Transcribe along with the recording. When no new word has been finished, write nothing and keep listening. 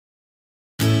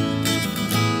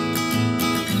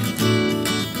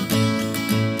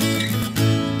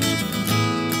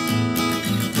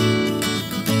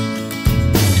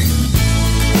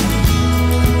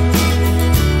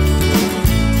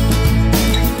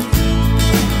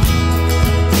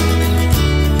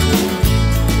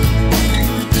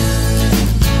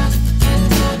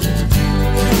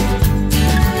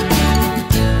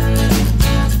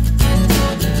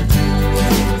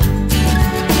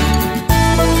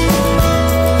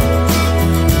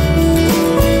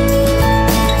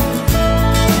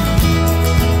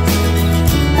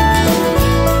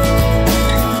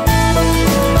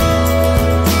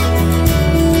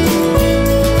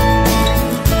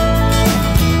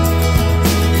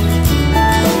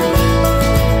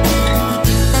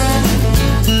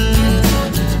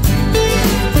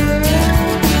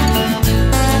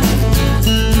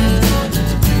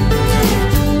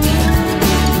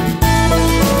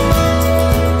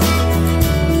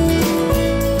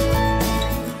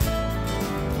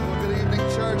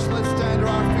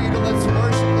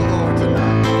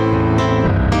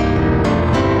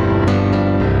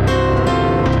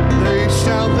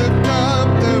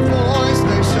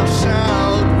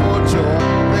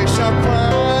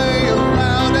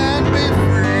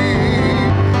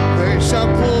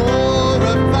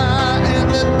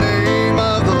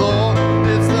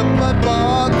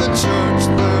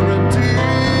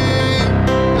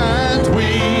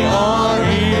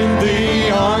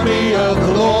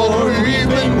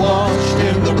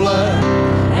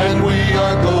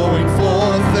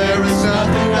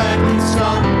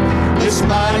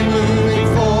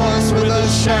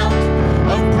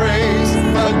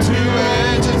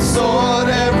sword,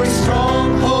 every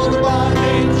stronghold of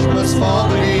bondage must fall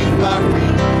beneath thy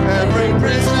feet. Every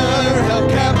prisoner held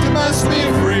captive must be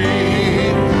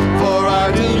free. For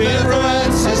our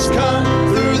deliverance has come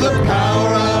through the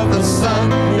power of the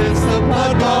Son. It's the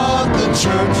blood-bought, the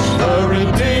church, the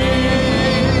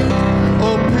redeemed.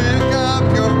 Oh, pick up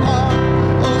your harp,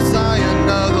 O Zion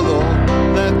of the Lord.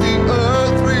 Let the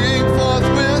earth ring forth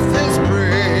with his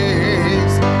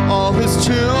praise. All his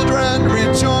children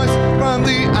rejoice from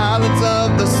the islands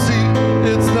of the sea.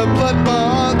 It's the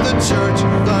blood-bought, the church,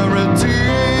 the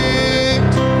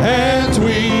redeemed. And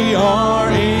we are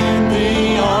in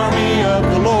the army of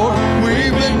the Lord.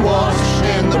 We've been washed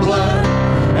in the blood,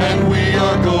 and we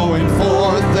are going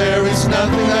forth. There is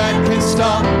nothing that can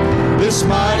stop this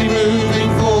mighty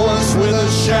moving force. With a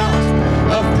shout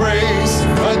of praise,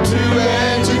 a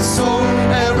two-edged sword,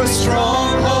 every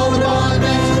stronghold of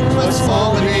bondage must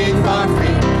fall beneath our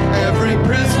feet. Every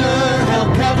prisoner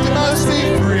held captive must be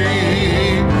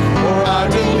free. For our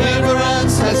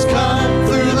deliverance has come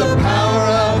through the power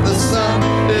of the Son.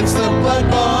 It's the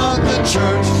blood-bought, the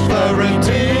church, the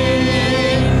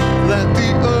redeemed. Let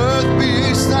the earth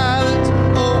be silent,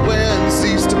 oh wind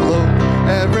cease to blow.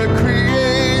 Every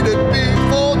created being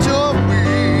fold your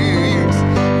wings.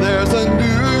 There's a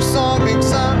new song being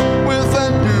sung with a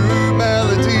new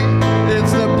melody.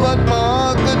 It's the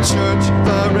blood-bought, the church,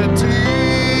 the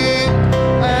redeemed.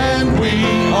 And we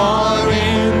are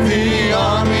in the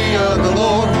army of the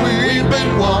Lord. We've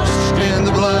been washed in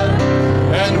the blood,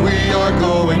 and we are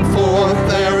going forth.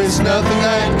 There is nothing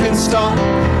that can stop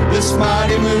this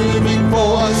mighty moving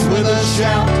force. With a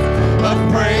shout of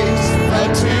praise, a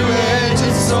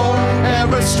two-edged sword,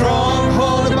 every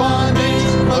stronghold of bondage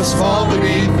must fall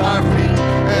beneath our feet.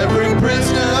 Every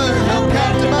prisoner held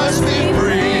captive must be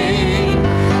free.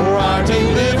 For our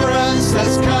deliverance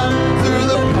has come through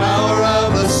the power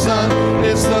of the Son.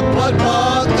 It's the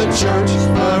blood-bought, the church,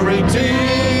 the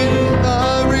redeemed,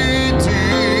 the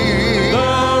redeemed, the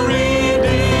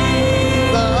redeemed,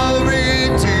 the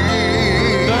redeemed,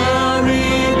 the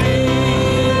redeemed,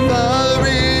 the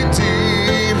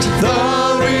redeemed, the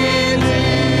redeemed.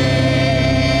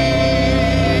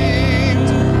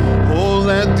 Oh,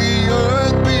 let the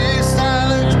earth be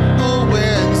silent, oh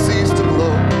wind cease to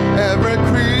blow. Every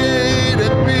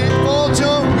created being fold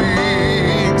your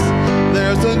wings.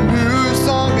 There's a new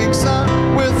song being sung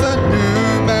with a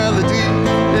new melody.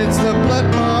 It's the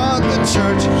blood-bought, the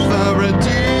church, the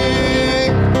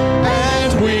redeemed.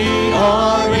 And we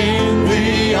are in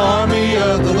the army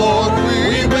of the Lord.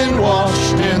 We've been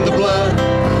washed in the blood,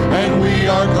 and we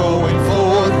are going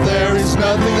forth. There is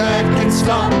nothing that can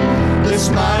stop this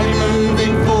mighty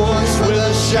moving force. With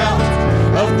a shout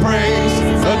of praise,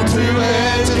 a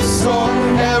two-edged sword,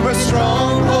 every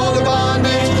stronghold of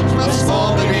bondage must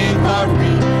fall beneath our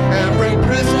feet. Every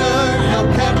prisoner held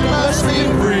captive must be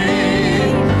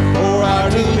free. For our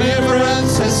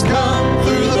deliverance has come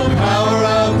through the power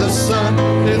of the Son.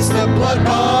 It's the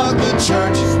blood-bought, the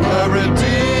church, the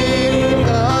redeemed,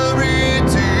 the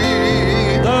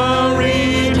redeemed, the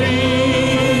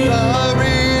redeemed, the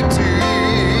redeemed,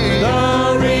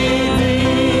 the redeemed.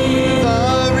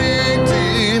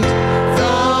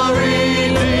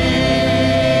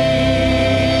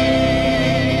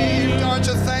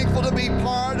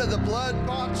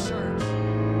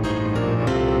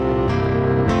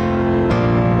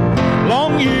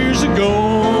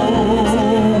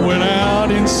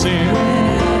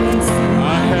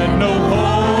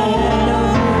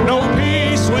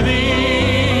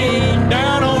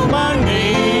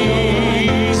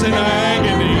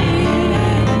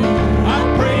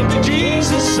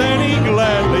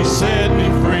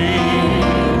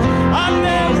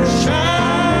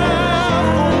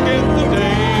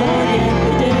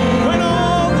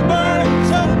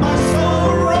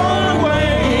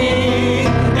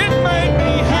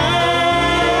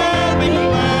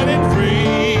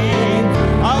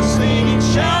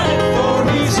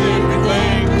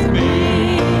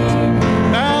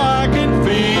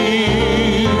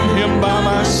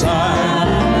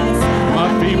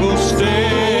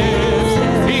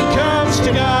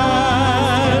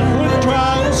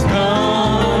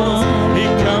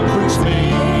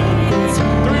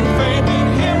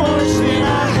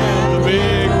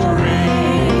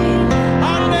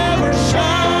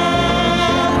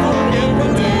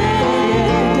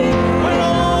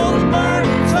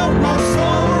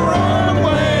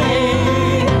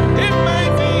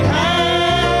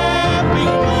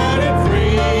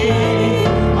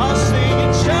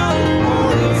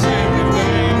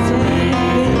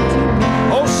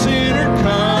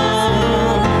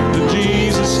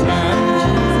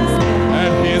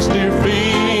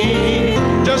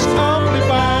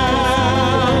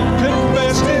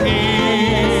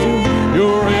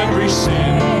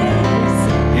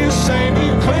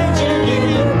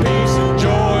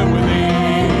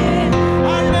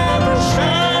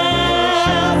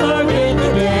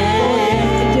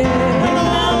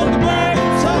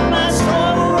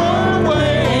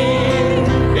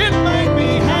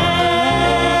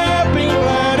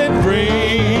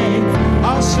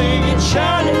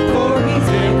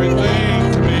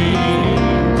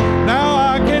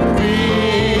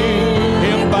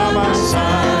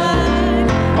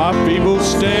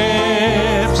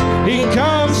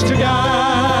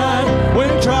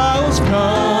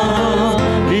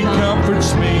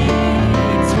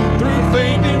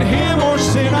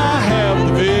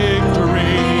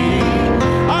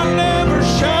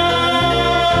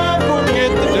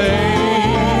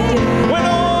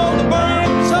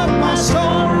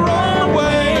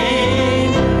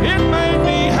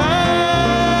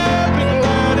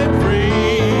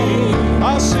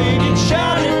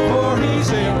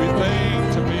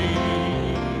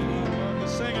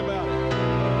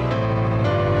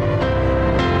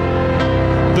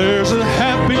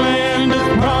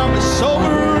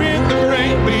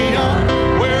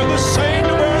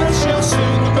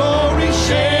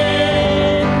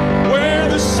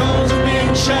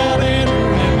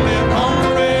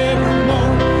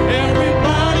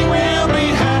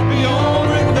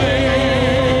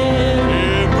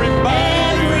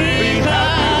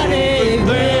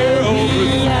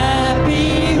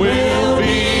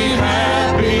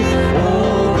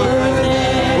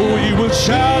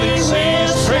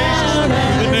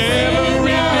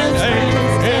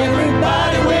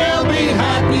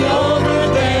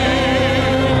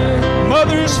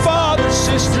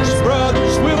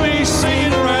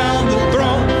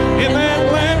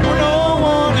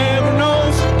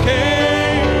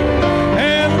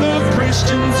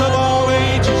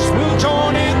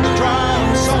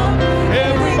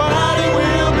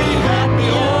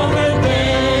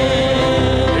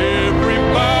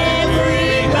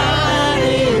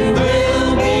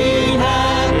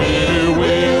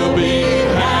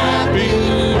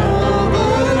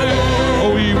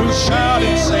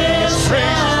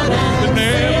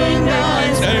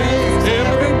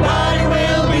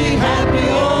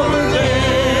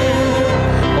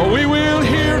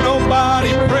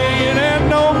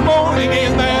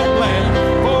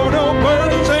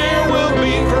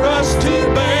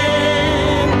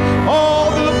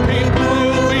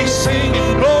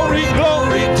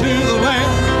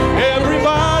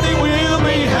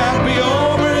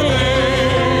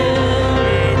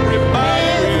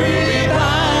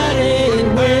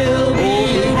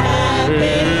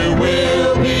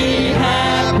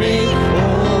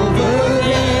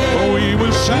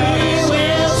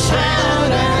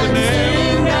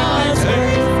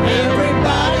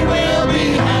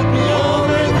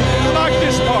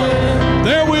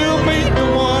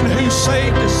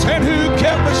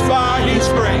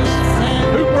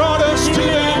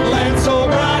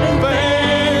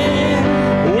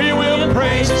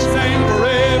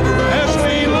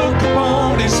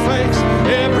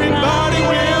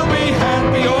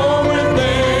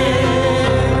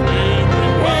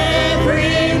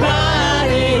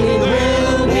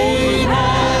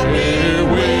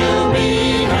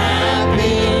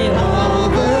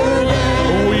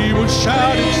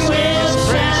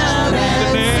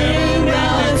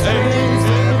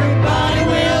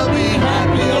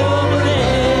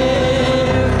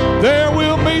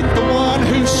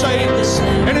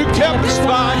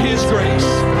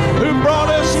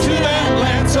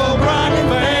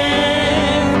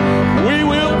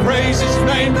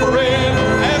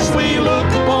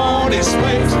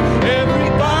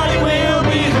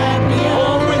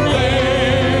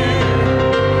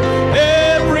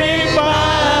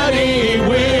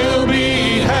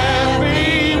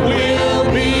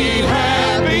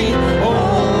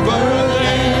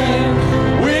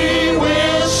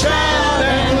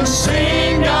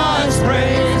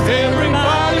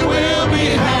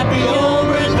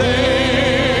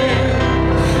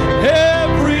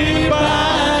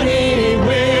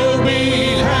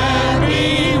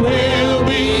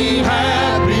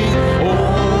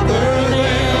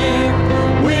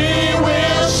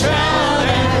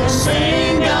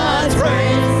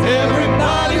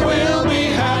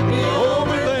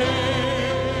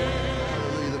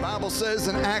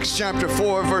 chapter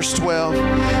 4, verse 12,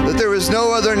 that there is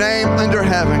no other name under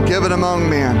heaven given among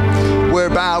men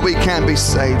whereby we can be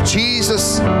saved.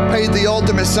 Jesus paid the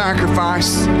ultimate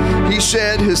sacrifice. He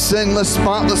shed his sinless,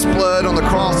 spotless blood on the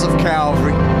cross of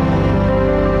Calvary.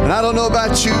 And I don't know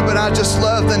about you, but I just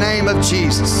love the name of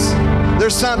Jesus.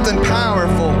 There's something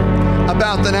powerful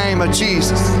about the name of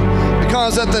Jesus,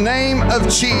 because at the name of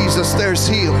Jesus, there's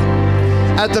healing.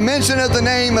 At the mention of the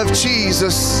name of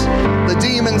Jesus, the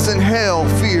demons in hell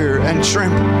fear and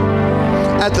tremble.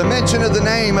 At the mention of the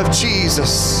name of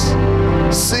Jesus,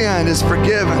 sin is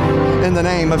forgiven in the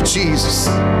name of Jesus.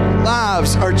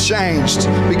 Lives are changed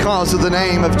because of the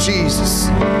name of Jesus.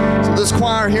 So this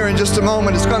choir here in just a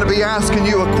moment is going to be asking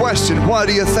you a question. What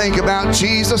do you think about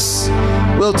Jesus?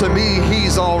 Well, to me,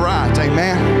 he's all right.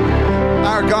 Amen.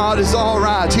 Our God is all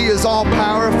right. He is all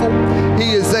powerful.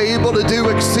 He is able to do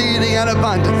exceeding and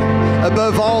abundantly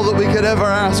above all that we could ever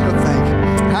ask or think.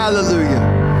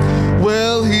 Hallelujah.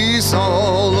 Well, he's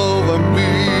all over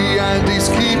me, and he's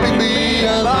keeping me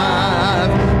alive.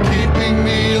 Keeping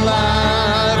me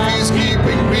alive. He's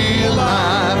keeping me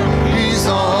alive. He's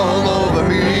all over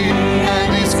me,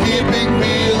 and he's keeping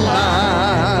me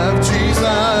alive.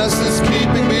 Jesus is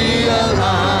keeping me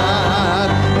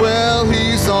alive. Well,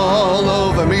 he's all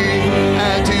over me,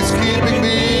 and he's keeping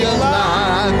me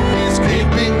alive. He's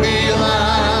keeping me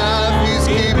alive. He's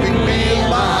keeping me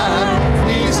alive.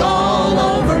 He's all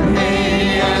over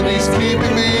me, and he's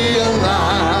keeping me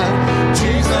alive.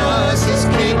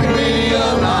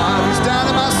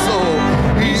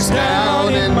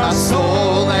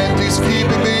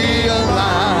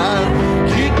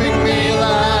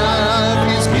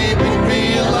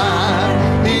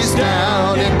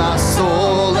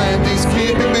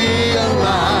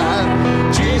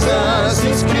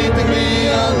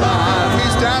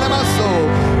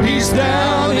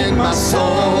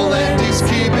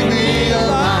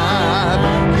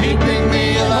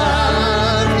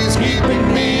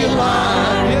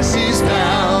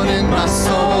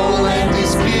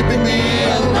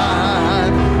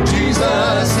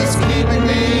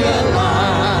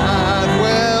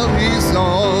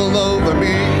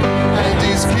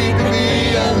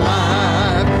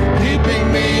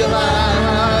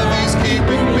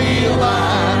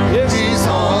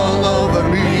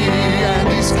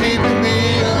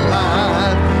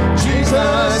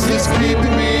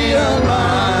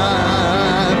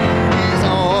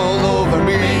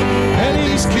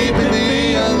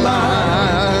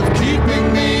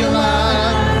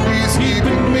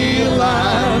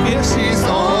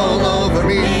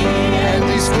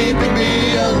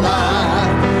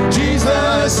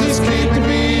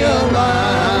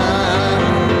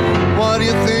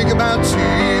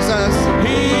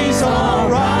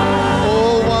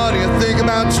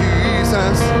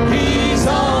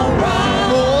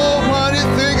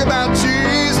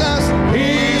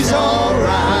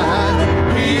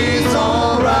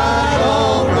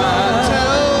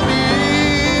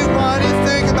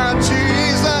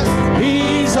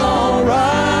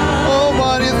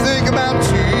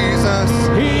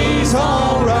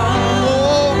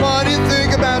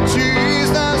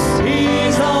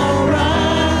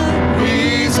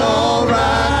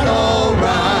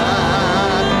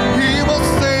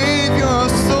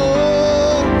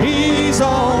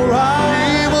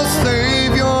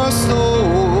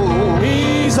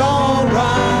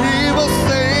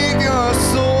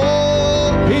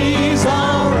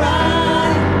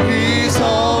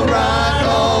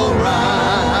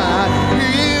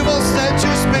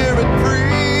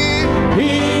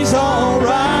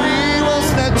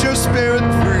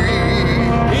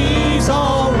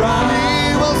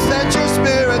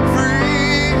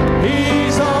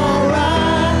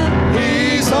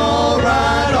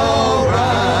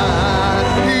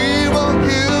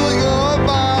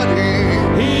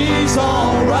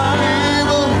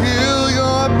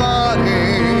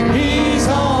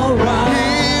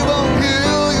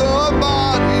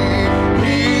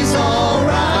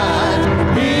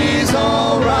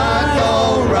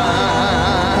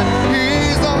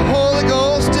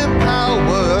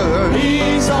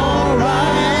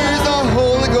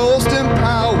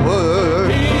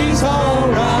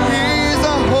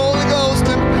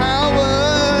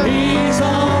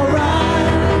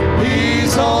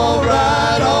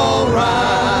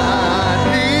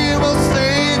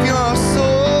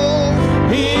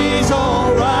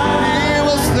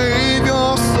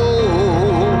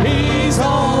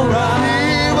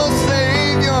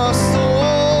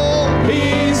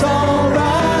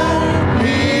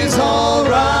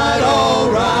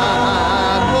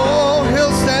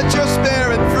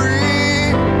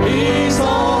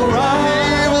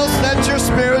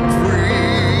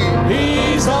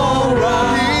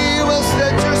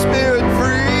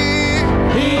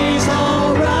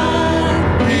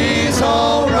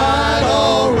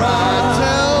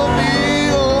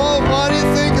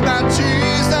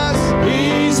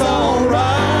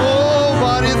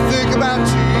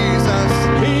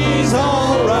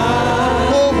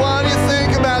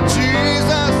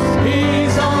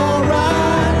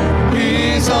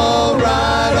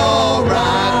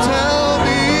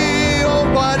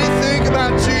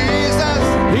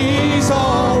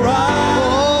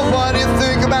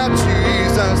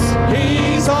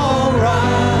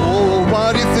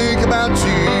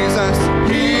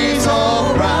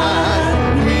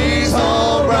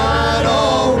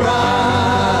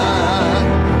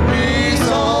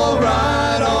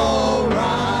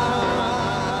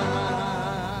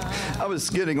 was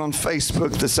getting on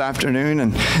Facebook this afternoon,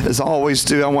 and as I always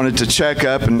do, I wanted to check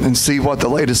up and see what the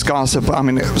latest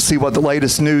see what the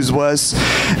latest news was.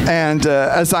 And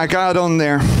as I got on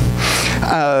there,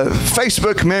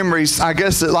 Facebook Memories, I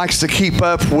guess it likes to keep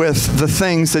up with the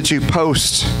things that you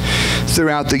post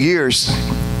throughout the years.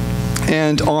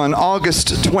 And on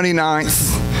August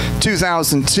 29th,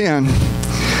 2010,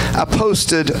 I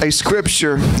posted a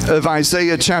scripture of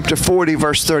Isaiah chapter 40,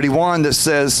 verse 31 that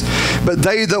says, "But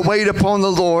they that wait upon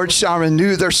the Lord shall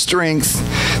renew their strength.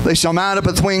 They shall mount up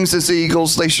with wings as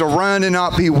eagles. They shall run and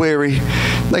not be weary.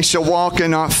 They shall walk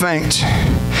and not faint."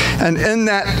 And in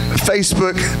that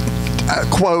Facebook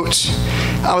quote,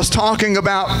 I was talking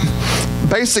about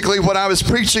basically what I was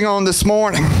preaching on this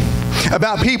morning,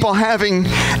 about people having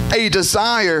a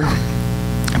desire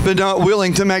but not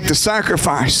willing to make the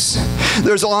sacrifice.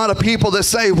 There's a lot of people that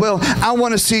say, well, I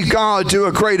want to see God do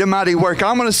a great and mighty work.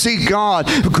 I want to see God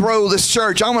grow this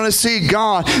church. I want to see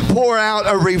God pour out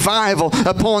a revival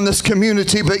upon this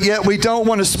community, but yet we don't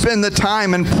want to spend the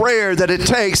time and prayer that it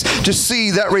takes to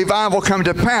see that revival come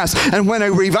to pass. And when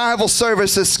a revival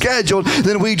service is scheduled,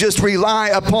 then we just rely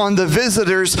upon the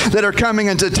visitors that are coming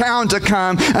into town to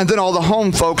come, and then all the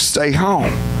home folks stay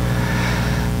home.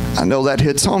 I know that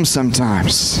hits home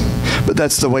sometimes, but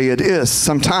that's the way it is.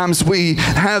 Sometimes we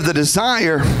have the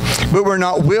desire, but we're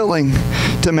not willing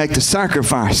to make the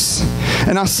sacrifice.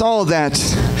 And I saw that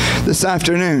this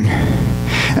afternoon,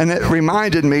 and it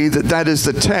reminded me that that is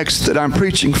the text that I'm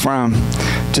preaching from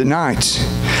tonight.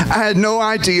 I had no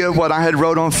idea what I had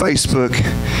wrote on Facebook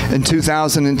in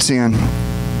 2010.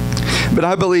 But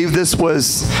I believe this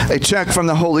was a check from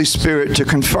the Holy Spirit to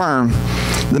confirm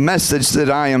the message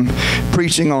that I am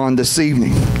preaching on this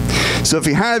evening. So if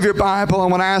you have your Bible, I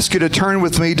want to ask you to turn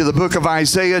with me to the book of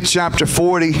Isaiah chapter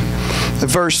 40,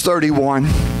 verse 31.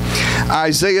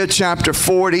 Isaiah chapter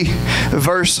 40,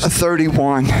 verse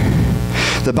 31.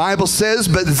 The Bible says,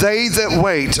 "But they that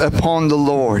wait upon the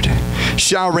Lord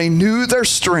shall renew their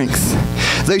strength.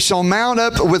 They shall mount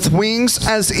up with wings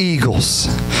as eagles.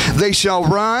 They shall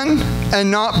run and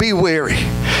not be weary.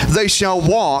 They shall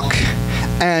walk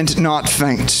and not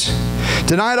faint."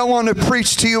 Tonight I want to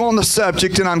preach to you on the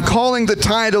subject, and I'm calling the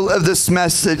title of this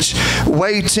message,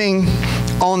 Waiting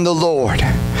on the Lord.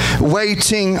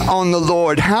 Waiting on the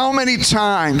Lord. How many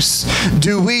times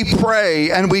do we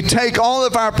pray and we take all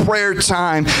of our prayer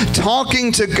time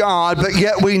talking to God, but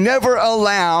yet we never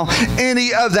allow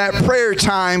any of that prayer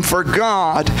time for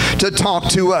God to talk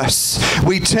to us?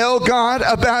 We tell God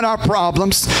about our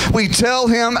problems. We tell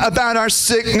Him about our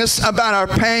sickness, about our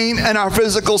pain and our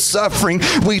physical suffering.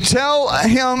 We tell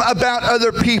Him about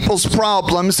other people's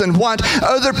problems and what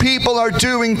other people are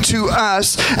doing to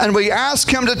us, and we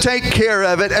ask Him to take care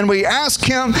of it, and we ask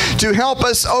Him to help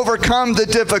us overcome the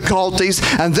difficulties,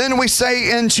 and then we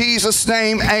say in Jesus'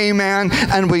 name, amen,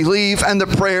 and we leave and the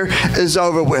prayer is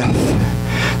over with.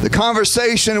 The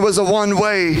conversation was a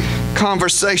one-way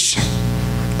conversation,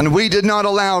 and we did not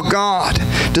allow God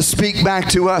to speak back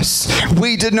to us.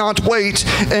 We did not wait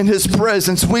in His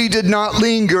presence. We did not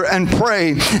linger and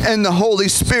pray in the Holy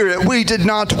Spirit. We did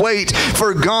not wait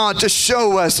for God to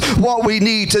show us what we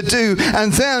need to do.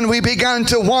 And then we began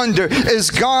to wonder, is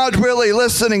God really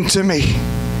listening to me?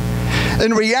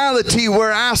 In reality, we're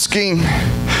asking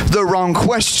the wrong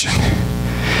question.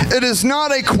 It is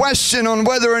not a question on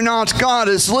whether or not God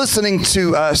is listening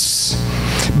to us,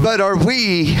 but are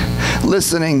we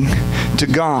listening to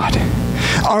God?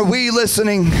 Are we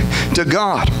listening to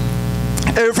God?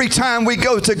 Every time we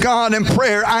go to God in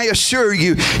prayer, I assure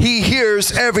you, He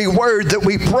hears every word that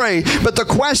we pray. But the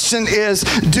question is,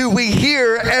 do we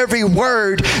hear every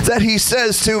word that He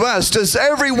says to us? Does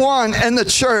everyone in the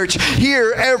church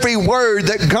hear every word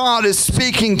that God is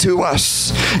speaking to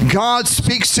us? God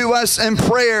speaks to us in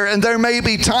prayer, and there may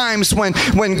be times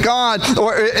when God,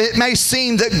 or it may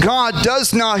seem that God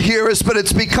does not hear us, but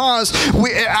it's because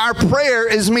our prayer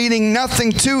is meaning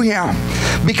nothing to Him,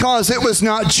 because it was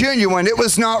not genuine. It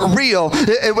was not real.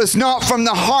 It was not from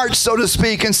the heart, so to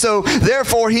speak. And so,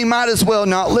 therefore, He might as well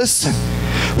not listen.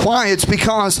 Why? It's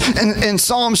because in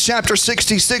Psalms chapter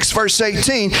 66, verse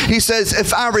 18, He says,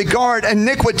 "If I regard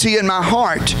iniquity in my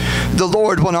heart, the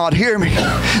Lord will not hear me."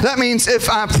 That means if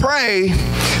I pray,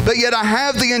 but yet I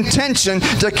have the intention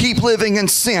to keep living in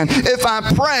sin. If I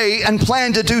pray and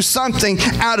plan to do something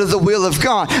out of the will of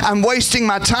God, I'm wasting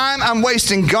my time, I'm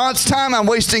wasting God's time, I'm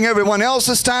wasting everyone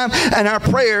else's time, and our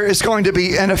prayer is going to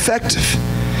be ineffective.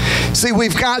 See,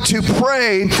 we've got to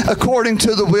pray according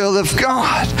to the will of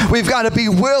God. We've got to be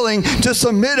willing to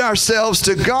submit ourselves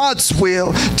to God's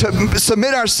will, to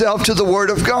submit ourselves to the Word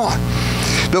of God.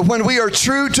 But when we are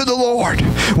true to the Lord,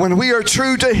 when we are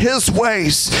true to His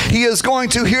ways, He is going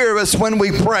to hear us when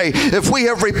we pray. If we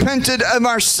have repented of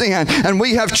our sin and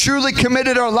we have truly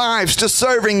committed our lives to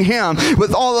serving Him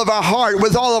with all of our heart,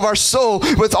 with all of our soul,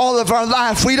 with all of our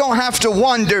life, we don't have to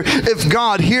wonder if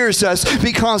God hears us,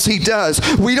 because He does.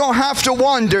 We don't have to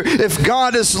wonder if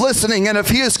God is listening and if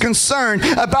He is concerned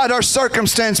about our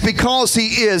circumstance, because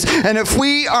He is. And if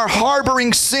we are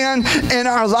harboring sin in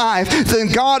our life, then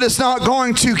God is not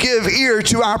going to give ear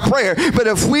to our prayer. But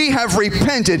if we have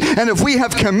repented and if we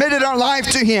have committed our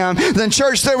life to Him, then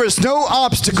church, there is no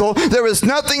obstacle, there is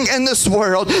nothing in this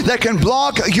world that can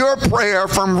block your prayer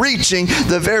from reaching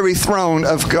the very throne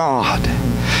of God.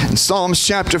 In Psalms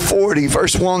chapter 40,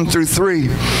 verse 1 through 3,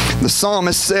 the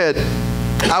psalmist said,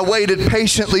 I waited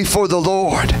patiently for the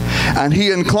Lord, and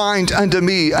He inclined unto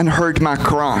me and heard my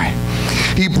cry.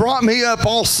 He brought me up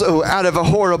also out of a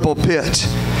horrible pit,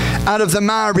 out of the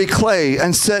miry clay,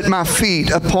 and set my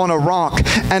feet upon a rock,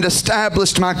 and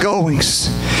established my goings.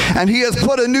 And He hath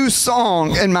put a new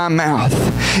song in my mouth,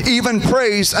 even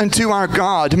praise unto our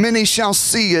God. Many shall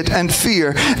see it and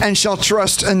fear, and shall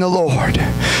trust in the Lord.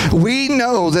 We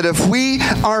know that if we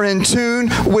are in tune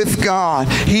with God,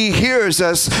 He hears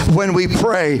us when we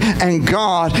pray, and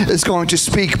God is going to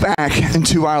speak back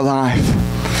into our life.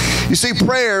 You see,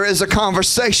 prayer is a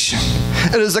conversation.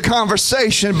 It is a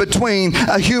conversation between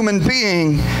a human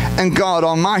being and God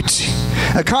Almighty.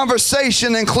 A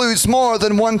conversation includes more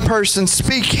than one person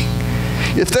speaking.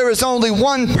 If there is only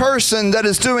one person that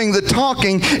is doing the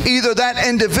talking, either that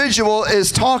individual is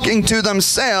talking to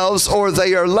themselves or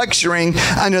they are lecturing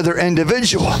another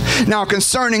individual. Now,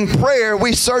 concerning prayer,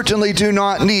 we certainly do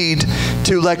not need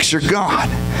to lecture God.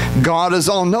 God is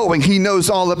all-knowing. He knows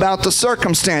all about the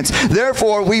circumstance.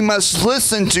 Therefore, we must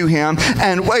listen to Him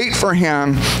and wait for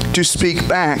Him to speak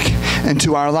back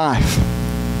into our life.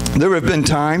 There have been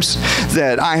times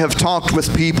that I have talked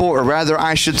with people, or rather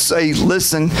I should say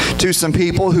listen to some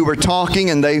people who were talking,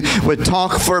 and they would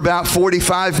talk for about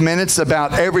 45 minutes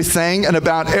about everything and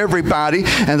about everybody,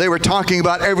 and they were talking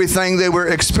about everything they were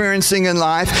experiencing in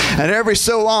life. And every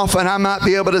so often I might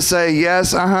be able to say,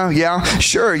 yes, yeah,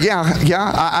 sure, yeah,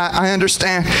 I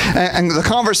understand. And the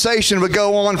conversation would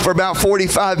go on for about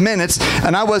 45 minutes,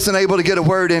 and I wasn't able to get a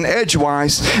word in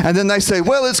edgewise. And then they say,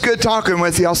 well, it's good talking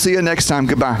with you. I'll see you next time.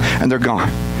 Goodbye. And they're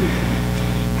gone.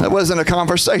 That wasn't a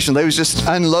conversation. They was just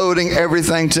unloading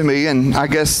everything to me, and I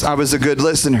guess I was a good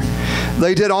listener.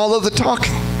 They did all of the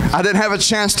talking. I didn't have a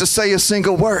chance to say a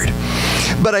single word.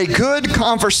 But a good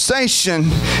conversation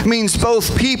means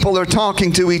both people are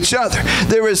talking to each other.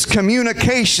 There is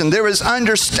communication. There is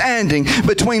understanding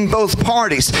between both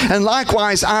parties. And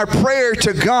likewise, our prayer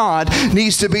to God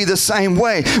needs to be the same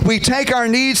way. We take our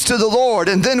needs to the Lord,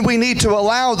 and then we need to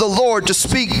allow the Lord to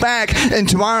speak back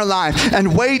into our life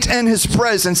and wait in His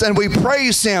presence. And we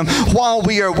praise Him while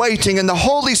we are waiting. And the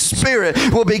Holy Spirit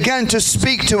will begin to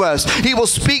speak to us. He will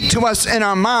speak to us in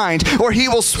our mind, or He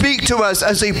will speak to us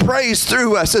as He prays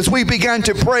through us as we begin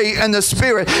to pray in the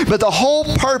Spirit. But the whole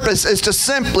purpose is to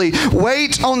simply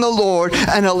wait on the Lord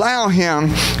and allow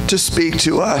Him to speak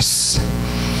to us.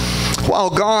 While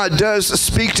God does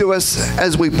speak to us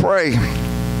as we pray,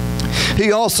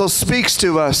 He also speaks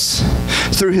to us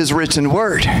through His written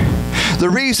word.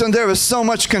 The reason there is so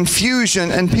much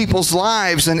confusion in people's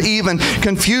lives, and even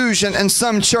confusion in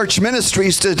some church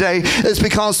ministries today, is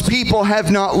because people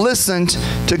have not listened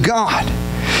to God.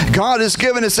 God has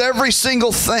given us every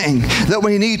single thing that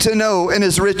we need to know in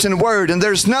His written word. And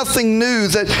there's nothing new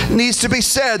that needs to be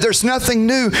said. There's nothing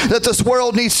new that this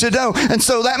world needs to know. And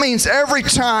so that means every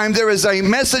time there is a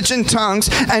message in tongues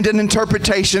and an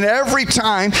interpretation, every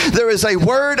time there is a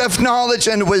word of knowledge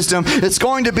and wisdom, it's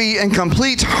going to be in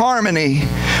complete harmony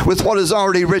with what is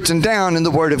already written down in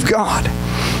the Word of God.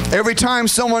 Every time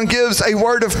someone gives a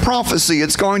word of prophecy,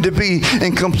 it's going to be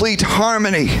in complete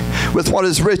harmony with what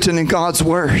is written in God's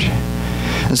Word.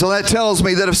 And so that tells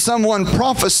me that if someone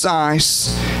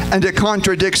prophesies and it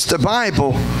contradicts the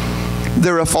Bible,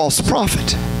 they're a false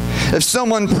prophet. If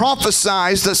someone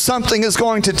prophesies that something is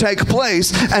going to take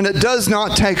place and it does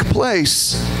not take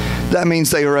place, that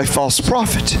means they are a false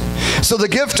prophet. So the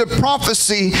gift of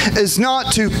prophecy is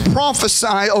not to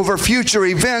prophesy over future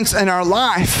events in our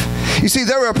life. You see,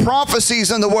 there are prophecies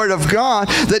in the Word of God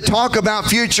that talk about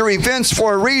future events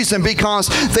for a reason, because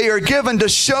they are given to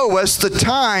show us the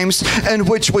times in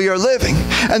which we are living.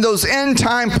 And those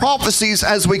end-time prophecies,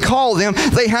 as we call them,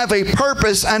 they have a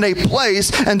purpose and a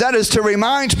place, and that is to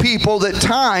remind people that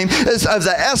time is of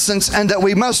the essence and that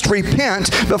we must repent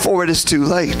before it is too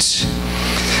late.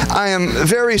 I am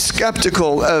very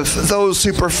skeptical of those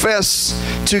who profess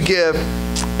to give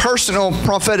personal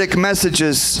prophetic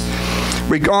messages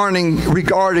regarding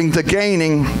the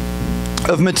gaining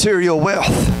of material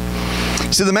wealth.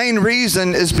 See, the main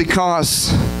reason is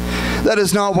because that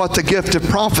is not what the gift of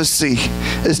prophecy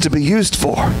is to be used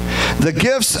for. The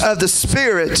gifts of the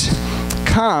Spirit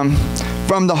come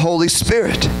from the Holy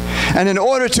Spirit. And in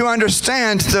order to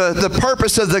understand the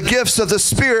purpose of the gifts of the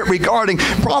Spirit regarding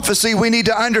prophecy, we need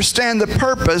to understand the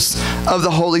purpose of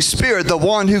the Holy Spirit, the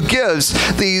one who gives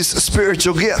these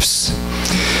spiritual gifts.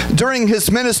 During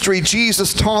his ministry,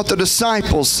 Jesus taught the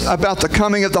disciples about the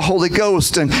coming of the Holy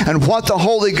Ghost and what the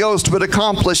Holy Ghost would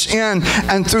accomplish in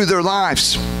and through their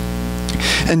lives.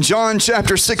 In John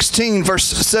chapter 16, verse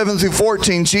 7 through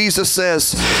 14, Jesus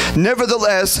says,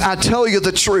 "Nevertheless, I tell you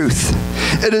the truth.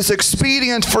 It is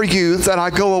expedient for you that I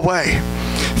go away.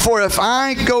 For if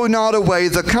I go not away,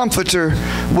 the Comforter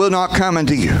will not come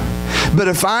unto you. But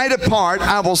if I depart,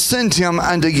 I will send him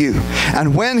unto you.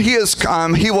 And when he is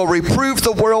come, he will reprove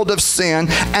the world of sin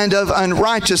and of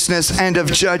unrighteousness and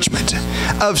of judgment.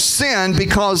 Of sin,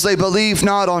 because they believe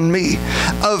not on me.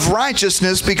 Of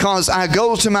righteousness, because I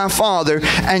go to my Father,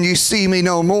 and you see me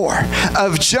no more.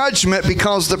 Of judgment,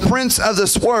 because the prince of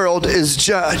this world is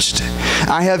judged.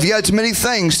 I have yet many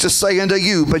things to say unto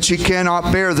you, but ye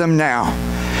cannot bear them now.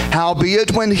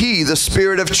 Howbeit, when he, the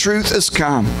Spirit of truth, is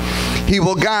come, he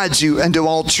will guide you into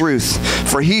all truth.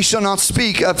 For he shall not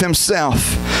speak of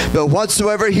himself, but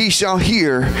whatsoever he shall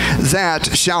hear,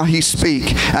 that shall he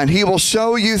speak. And he will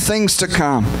show you things to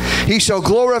come. He shall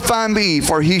glorify me,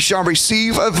 for he shall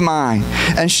receive of mine,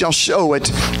 and shall show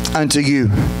it unto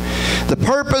you." The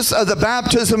purpose of the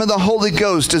baptism of the Holy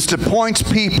Ghost is to point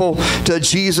people to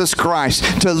Jesus Christ,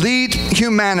 to lead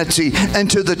humanity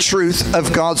into the truth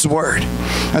of God's Word.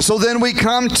 And so then we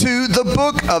come to the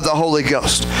book of the Holy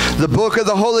Ghost. The book of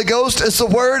the Holy Ghost is the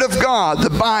Word of God, the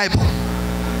Bible.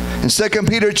 In 2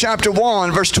 Peter chapter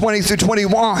 1, verse 20 through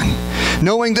 21,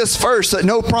 knowing this first, that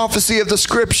no prophecy of the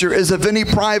Scripture is of any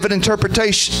private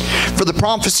interpretation. For the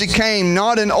prophecy came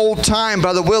not in old time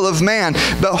by the will of man,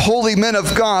 but holy men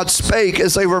of God spake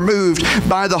as they were moved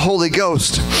by the Holy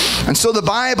Ghost. And so the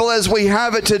Bible as we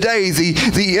have it today,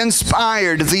 the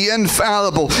inspired, the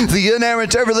infallible, the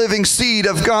inerrant, ever-living seed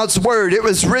of God's Word, it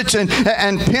was written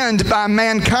and penned by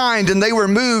mankind, and they were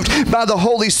moved by the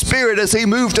Holy Spirit as He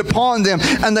moved upon them,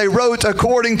 and they wrote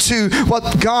according to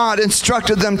what God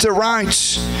instructed them to write.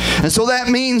 And so that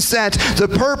means that the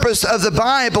purpose of the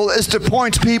Bible is to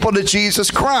point people to Jesus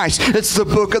Christ. It's the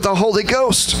book of the Holy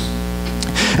Ghost.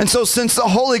 And so since the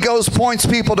Holy Ghost points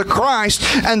people to Christ,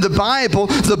 and the Bible,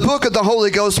 the book of the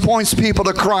Holy Ghost, points people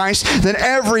to Christ, then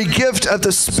every gift of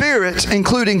the Spirit,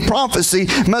 including prophecy,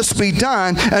 must be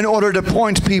done in order to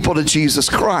point people to Jesus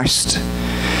Christ.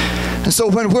 And so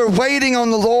when we're waiting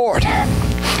on the Lord,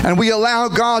 and we allow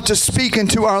God to speak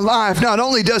into our life, not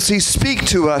only does He speak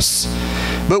to us,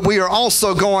 but we are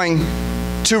also going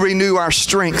to renew our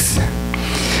strength.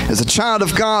 As a child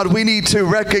of God, we need to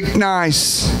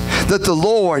recognize that the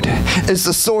Lord is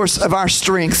the source of our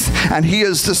strength, and He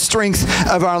is the strength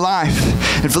of our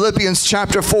life. In Philippians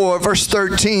chapter 4, verse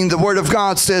 13, the Word of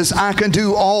God says, "I can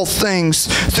do all things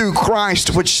through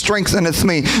Christ which strengtheneth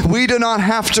me." We do not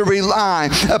have to rely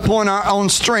upon our own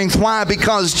strength. Why?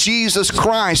 Because Jesus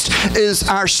Christ is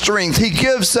our strength. He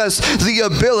gives us the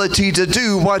ability to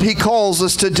do what He calls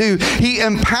us to do. He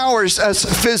empowers us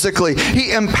physically.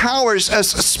 He empowers us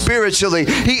spiritually.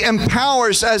 He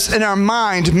empowers us in our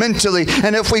mind, mentally.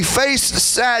 And if we face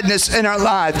sadness in our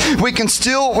life, we can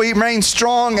still remain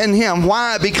strong in Him.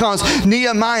 Why? Because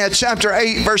Nehemiah chapter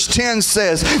 8 verse 10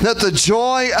 says that the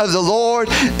joy of the Lord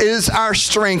is our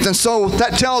strength. And so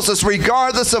that tells us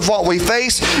regardless of what we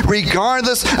face,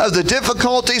 regardless of the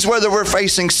difficulties, whether we're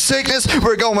facing sickness,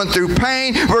 we're going through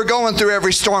pain, we're going through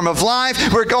every storm of life,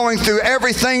 we're going through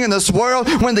everything in this world,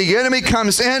 when the enemy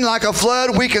comes in like a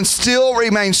flood, we can still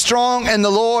remain strong in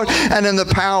the Lord and in the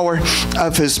power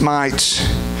of His might.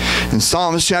 In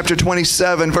Psalms chapter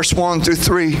 27, verse 1 through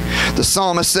 3, the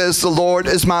psalmist says, "The Lord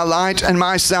is my light and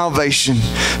my salvation.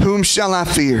 Whom shall I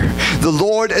fear? The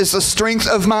Lord is the strength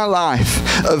of my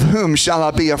life. Of whom shall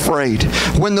I be afraid?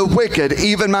 When the wicked,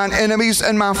 even mine enemies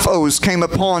and my foes, came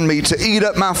upon me to eat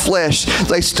up my flesh,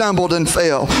 they stumbled and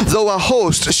fell. Though a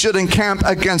host should encamp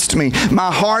against me,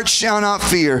 my heart shall not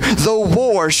fear. Though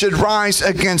war should rise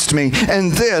against me,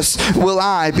 in this will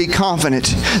I be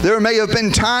confident." There may have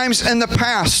been times in the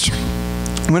past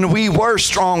when we were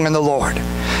strong in the Lord,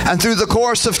 and through the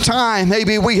course of time,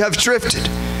 maybe we have drifted.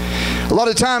 A lot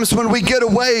of times when we get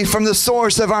away from the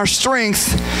source of our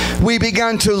strength, we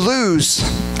begin to lose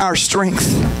our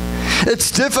strength.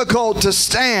 It's difficult to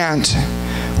stand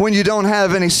when you don't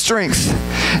have any strength.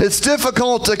 It's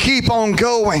difficult to keep on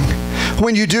going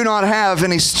when you do not have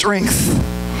any strength.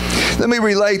 Let me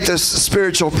relate this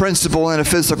spiritual principle in a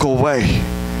physical way.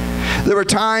 There were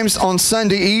times on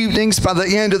Sunday evenings by the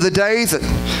end of the day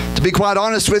that, to be quite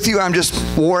honest with you, I'm just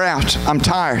wore out. I'm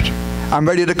tired. I'm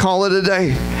ready to call it a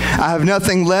day. I have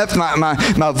nothing left.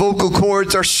 My vocal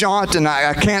cords are shot and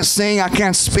I can't sing. I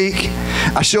can't speak.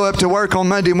 I show up to work on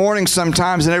Monday morning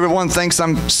sometimes and everyone thinks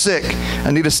I'm sick.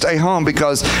 I need to stay home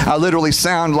because I literally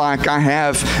sound like I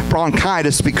have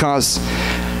bronchitis because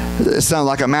it sounds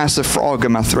like a massive frog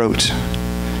in my throat.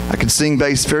 I could sing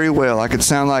bass very well. I could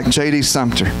sound like J.D.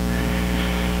 Sumter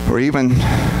or even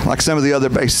like some of the other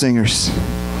bass singers.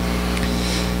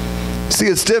 See,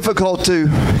 it's difficult to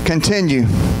continue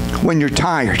when you're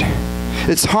tired.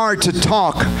 It's hard to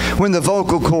talk when the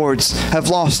vocal cords have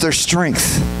lost their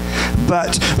strength.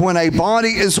 But when a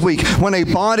body is weak, when a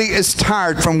body is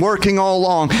tired from working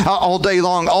all day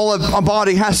long, all a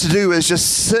body has to do is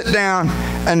just sit down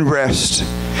and rest.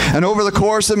 And over the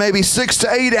course of maybe 6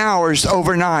 to 8 hours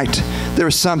overnight, there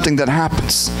is something that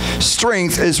happens.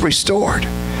 Strength is restored.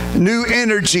 New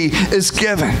energy is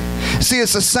given. See,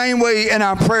 it's the same way in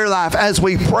our prayer life. As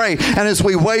we pray and as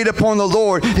we wait upon the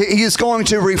Lord, He is going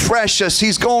to refresh us.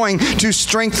 He's going to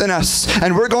strengthen us.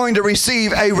 And we're going to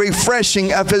receive a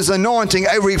refreshing of His anointing,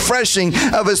 a refreshing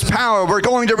of His power. We're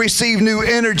going to receive new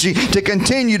energy to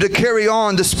continue to carry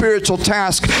on the spiritual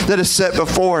task that is set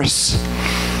before us.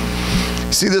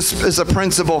 See, this is a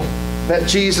principle that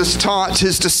Jesus taught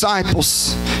His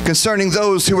disciples concerning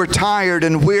those who were tired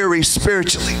and weary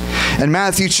spiritually. In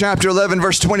Matthew chapter 11,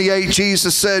 verse 28,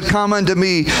 Jesus said, "Come unto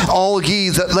me, all ye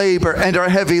that labor and are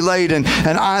heavy laden,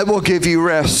 and I will give you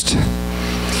rest."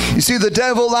 You see, the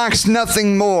devil likes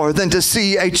nothing more than to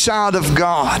see a child of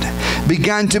God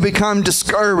begin to become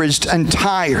discouraged and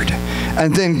tired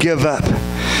and then give up.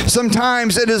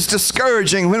 Sometimes it is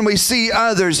discouraging when we see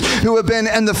others who have been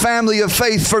in the family of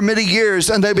faith for many years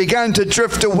and they begin to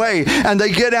drift away and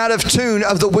they get out of tune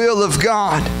of the will of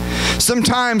God.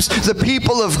 Sometimes the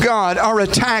people of God are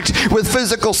attacked with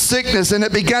physical sickness and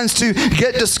it begins to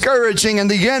get discouraging, and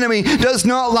the enemy does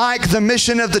not like the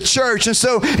mission of the church, and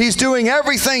so he's doing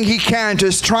everything he can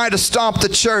to try to stop the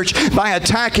church by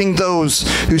attacking those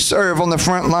who serve on the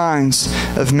front lines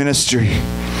of ministry.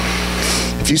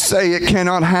 If you say it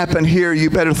cannot happen here,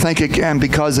 you better think again,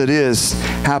 because it is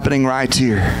happening right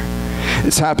here.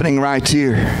 It's happening right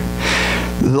here.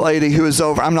 The lady who is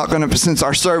over, I'm not going to, since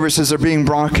our services are being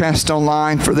broadcast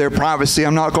online for their privacy,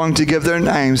 I'm not going to give their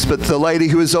names, but the lady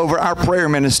who is over our prayer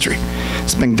ministry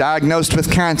has been diagnosed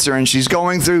with cancer, and she's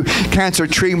going through cancer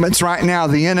treatments right now.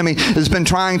 The enemy has been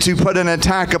trying to put an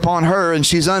attack upon her, and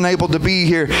she's unable to be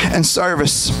here in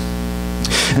service.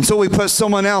 And so we put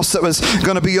someone else that was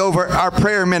going to be over our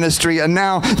prayer ministry, and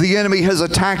now the enemy has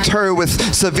attacked her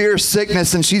with severe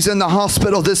sickness, and she's in the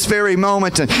hospital this very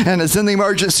moment and is in the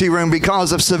emergency room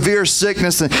because of severe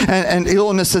sickness and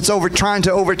illness that's trying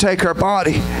to overtake her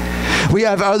body. We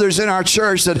have others in our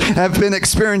church that have been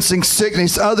experiencing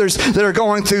sickness, others that are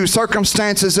going through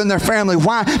circumstances in their family.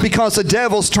 Why? Because the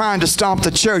devil's trying to stop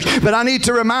the church. But I need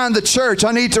to remind the church,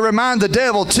 I need to remind the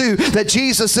devil too, that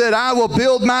Jesus said, "I will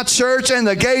build my church and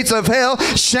the gates of hell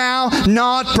shall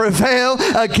not prevail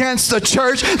against the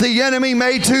church." The enemy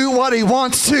may do what he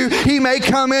wants to. He may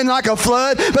come in like a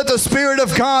flood, but the Spirit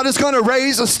of God is going to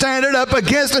raise a standard up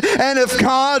against it. And if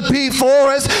God be for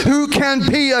us, who can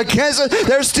be against us?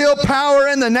 There's still power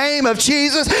in the name of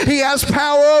Jesus. He has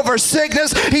power over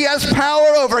sickness. He has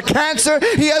power over cancer.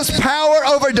 He has power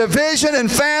over division in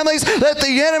families. Let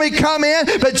the enemy come in,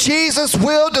 but Jesus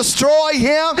will destroy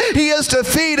him. He is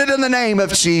defeated in the name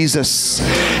of Jesus.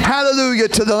 Hallelujah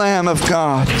to the Lamb of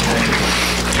God.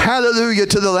 Hallelujah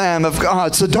to the Lamb of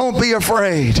God. So don't be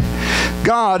afraid.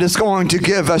 God is going to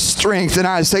give us strength. In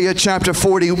Isaiah chapter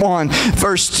 41,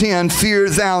 verse 10,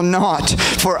 "Fear thou not,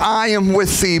 for I am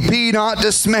with thee. Be not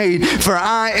dismayed, for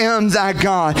I am thy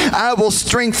God. I will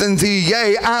strengthen thee,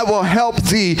 yea, I will help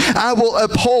thee. I will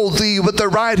uphold thee with the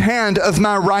right hand of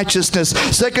my righteousness."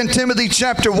 2 Timothy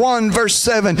chapter 1, verse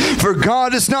 7, "For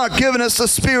God has not given us the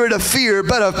spirit of fear,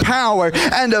 but of power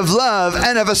and of love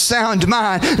and of a sound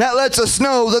mind." That lets us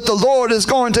know that the Lord is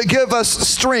going to give us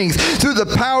strength through the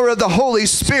power of the Holy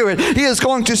Spirit. He is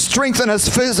going to strengthen us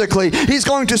physically. He's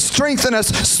going to strengthen us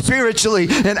spiritually.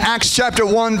 In Acts chapter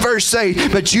 1, verse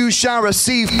 8, "But you shall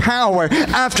receive power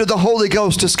after the Holy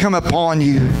Ghost has come upon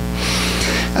you."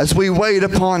 As we wait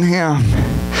upon Him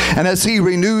and as He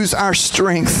renews our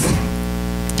strength,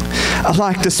 I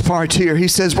like this part here. He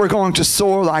says we're going to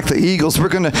soar like the eagles. We're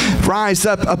going to rise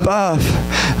up above,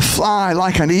 fly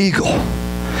like an eagle.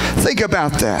 Think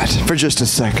about that for just a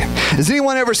second. Has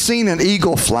anyone ever seen an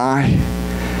eagle fly?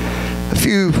 A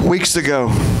few weeks ago,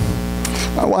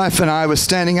 my wife and I was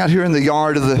standing out here in the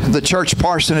yard of the church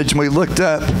parsonage, and we looked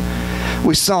up.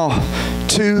 We saw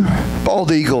 2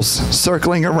 bald eagles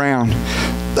circling around.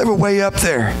 They were way up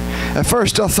there. At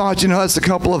first I thought, that's a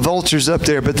couple of vultures up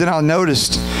there, but then I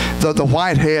noticed the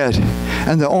white head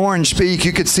and the orange beak.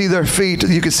 You could see their feet.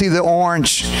 You could see the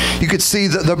orange. You could see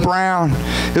the brown.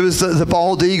 It was the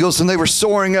bald eagles, and they were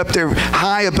soaring up there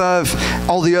high above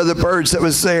all the other birds that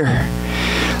was there.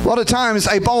 A lot of times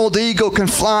a bald eagle can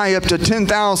fly up to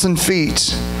 10,000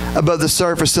 feet above the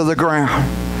surface of the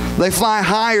ground. They fly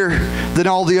higher than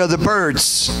all the other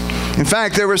birds. In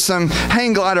fact, there were some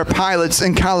hang glider pilots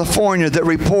in California that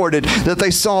reported that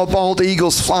they saw bald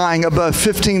eagles flying above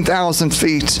 15,000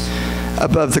 feet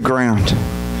above the ground.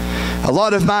 A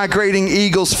lot of migrating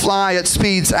eagles fly at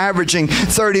speeds averaging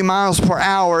 30 miles per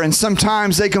hour, and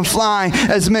sometimes they can fly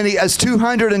as many as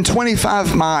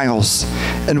 225 miles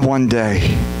in one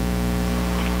day.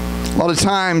 A lot of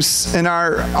times in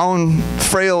our own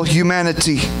frail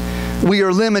humanity, we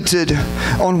are limited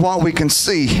on what we can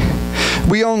see.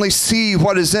 We only see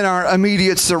what is in our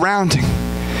immediate surrounding.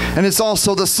 And it's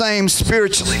also the same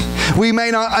spiritually. We may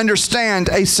not understand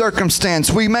a circumstance.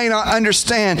 We may not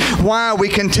understand why we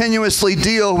continuously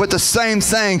deal with the same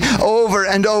thing over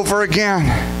and over again.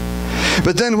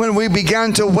 But then when we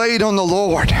began to wait on the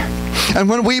Lord, and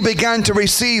when we began to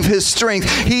receive His strength,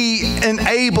 He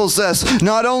enables us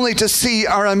not only to see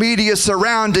our immediate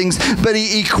surroundings, but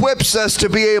He equips us to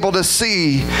be able to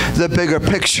see the bigger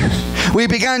picture. We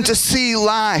began to see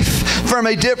life from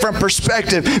a different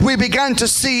perspective. We began to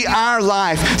see our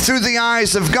life through the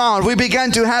eyes of God. We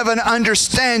began to have an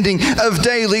understanding of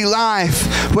daily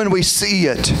life when we see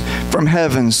it from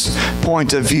heaven's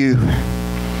point of view.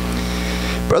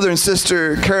 Brother and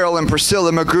Sister Carol and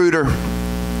Priscilla Magruder,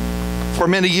 for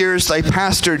many years they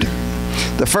pastored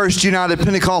the First United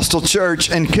Pentecostal Church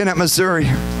in Kennett, Missouri.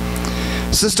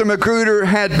 Sister Magruder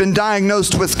had been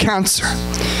diagnosed with cancer.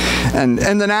 And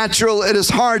in the natural, it is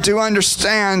hard to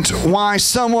understand why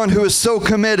someone who is so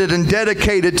committed and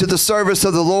dedicated to the service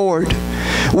of the Lord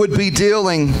would be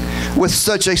dealing with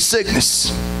such a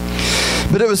sickness.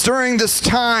 But it was during this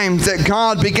time that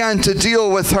God began to deal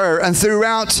with her. And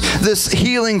throughout this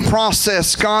healing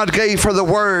process, God gave her the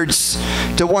words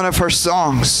to one of her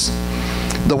songs.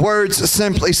 The words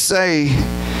simply say,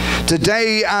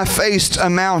 "Today I faced a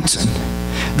mountain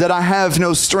that I have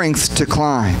no strength to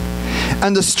climb.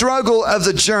 And the struggle of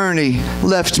the journey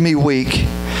left me weak,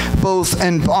 both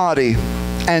in body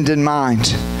and in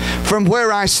mind. From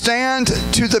where I stand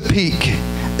to the peak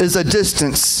is a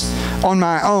distance on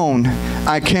my own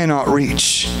I cannot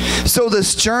reach. So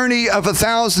this journey of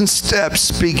 1,000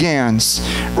 steps begins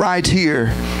right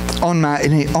here on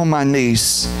my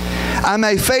knees. I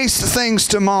may face things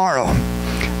tomorrow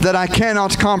that I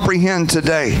cannot comprehend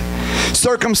today.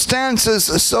 Circumstances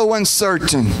so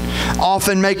uncertain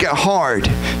often make it hard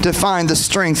to find the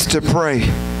strength to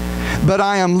pray. But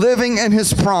I am living in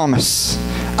His promise.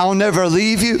 I'll never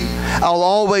leave you. I'll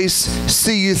always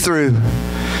see you through.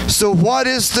 So what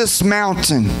is this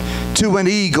mountain to an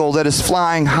eagle that is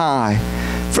flying high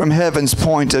from heaven's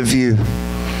point of view?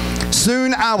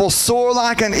 Soon I will soar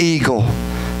like an eagle,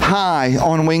 high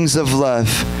on wings of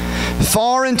love.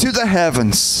 Far into the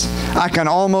heavens, I can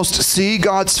almost see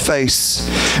God's face,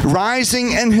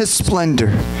 rising in His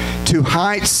splendor to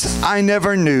heights I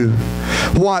never knew.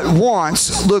 What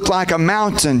once looked like a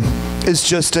mountain is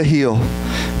just a hill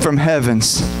from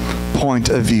heaven's point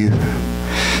of view.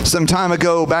 Some time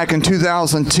ago, back in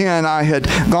 2010, I had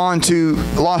gone to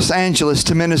Los Angeles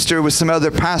to minister with some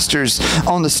other pastors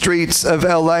on the streets of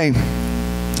LA.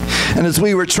 And as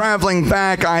we were traveling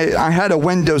back, I had a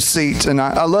window seat, and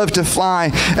I love to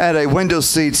fly at a window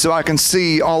seat so I can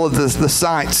see all of the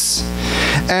sights.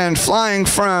 And flying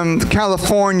from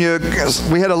California,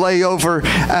 we had a layover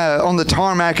on the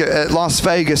tarmac at Las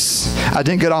Vegas. I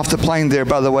didn't get off the plane there,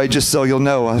 by the way, just so you'll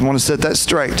know. I want to set that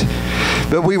straight.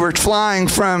 But we were flying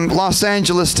from Los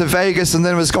Angeles to Vegas, and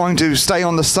then was going to stay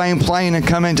on the same plane and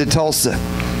come into Tulsa.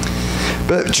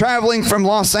 But traveling from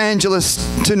Los Angeles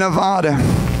to Nevada,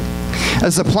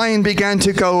 as the plane began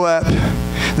to go up,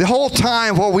 the whole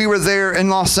time while we were there in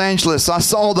Los Angeles, I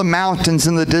saw the mountains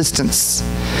in the distance.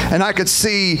 And I could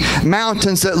see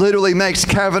mountains that literally makes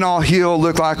Kavanaugh Hill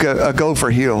look like a gopher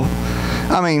hill.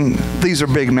 I mean, these are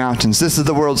big mountains. This is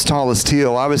the world's tallest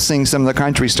hill. I was seeing some of the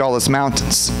country's tallest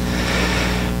mountains.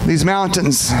 These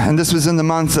mountains, and this was in the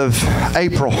month of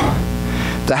April,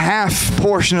 the half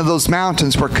portion of those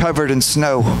mountains were covered in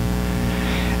snow.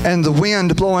 And the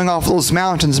wind blowing off those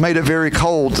mountains made it very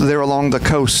cold there along the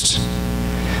coast.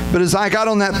 But as I got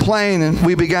on that plane and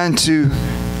we began to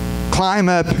climb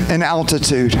up in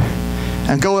altitude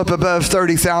and go up above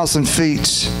 30,000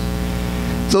 feet,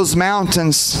 those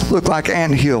mountains looked like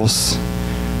anthills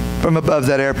from above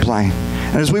that airplane.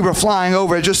 And as we were flying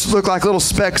over, it just looked like little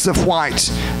specks of white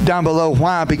down below.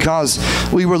 Why? Because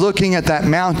we were looking at that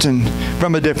mountain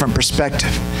from a different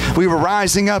perspective. We were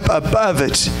rising up above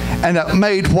it, and it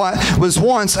made what was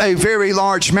once a very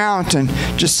large mountain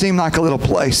just seem like a little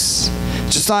place.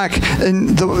 Just like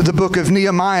in the book of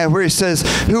Nehemiah, where he says,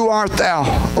 "Who art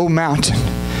thou, O mountain?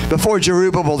 Before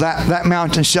Jerubbaal, that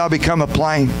mountain shall become a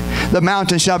plain." The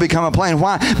mountain shall become a plain.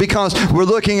 Why? Because we're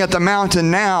looking at the mountain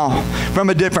now from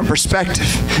a different perspective.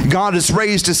 God has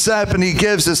raised us up and He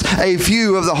gives us a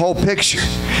view of the whole picture.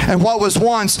 And what was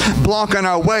once blocking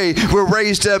our way, we're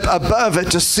raised up above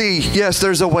it to see, yes,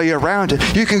 there's a way around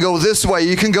it. You can go this way.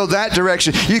 You can go that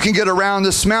direction. You can get around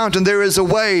this mountain. There is a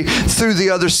way through the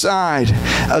other side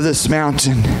of this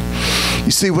mountain.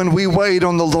 You see, when we wait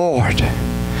on the Lord,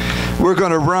 we're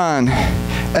going to run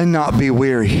and not be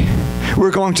weary.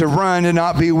 We're going to run and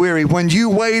not be weary. When you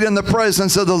wait in the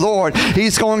presence of the Lord,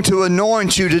 He's going to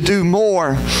anoint you to do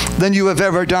more than you have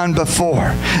ever done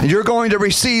before. You're going to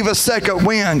receive a second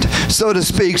wind, so to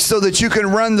speak, so that you can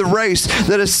run the race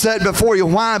that is set before you.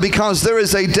 Why? Because there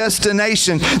is a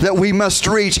destination that we must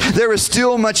reach. There is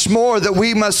still much more that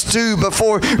we must do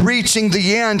before reaching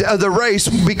the end of the race,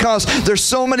 because there's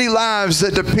so many lives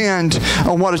that depend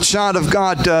on what a child of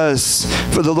God does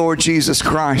for the Lord Jesus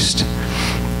Christ.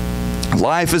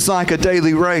 Life is like a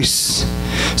daily race.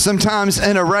 Sometimes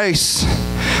in a race,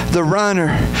 the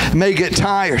runner may get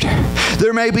tired.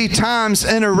 There may be times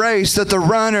in a race that the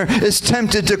runner is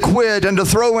tempted to quit and to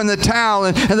throw in the towel,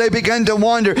 and they begin to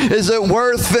wonder, is it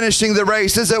worth finishing the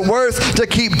race? Is it worth to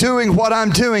keep doing what I'm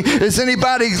doing? Is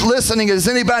anybody listening? Is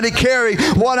anybody caring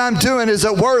what I'm doing? Is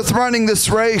it worth running this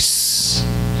race?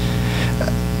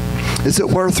 Is it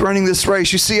worth running this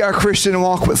race? You see, our Christian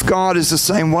walk with God is the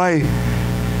same way.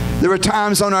 There are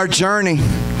times on our journey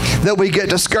that we get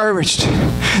discouraged.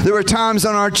 There are times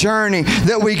on our journey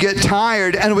that we get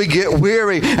tired and we get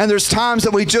weary. And there's times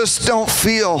that we just don't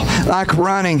feel like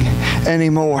running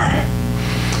anymore.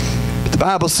 But the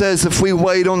Bible says if we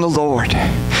wait on the Lord,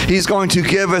 He's going to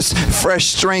give us fresh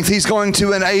strength. He's going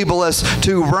to enable us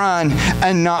to run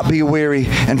and not be weary.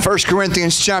 In 1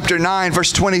 Corinthians chapter 9,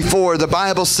 verse 24, the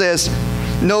Bible says,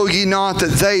 "Know ye not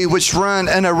that they which run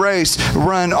in a race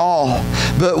run all,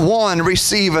 but one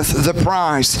receiveth the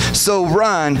prize? So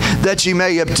run that ye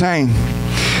may obtain."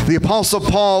 The Apostle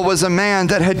Paul was a man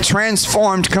that had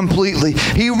transformed completely.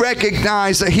 He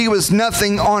recognized that he was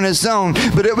nothing on his own,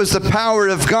 but it was the power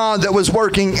of God that was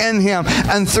working in him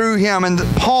and through him. And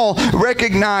Paul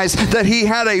recognized that he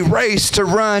had a race to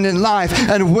run in life,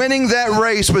 and winning that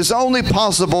race was only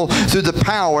possible through the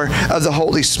power of the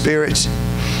Holy Spirit.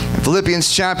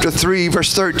 Philippians chapter 3,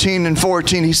 verse 13 and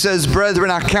 14, he says,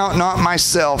 "Brethren, I count not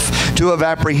myself to have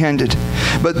apprehended,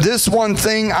 but this one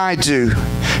thing I do,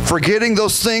 forgetting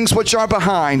those things which are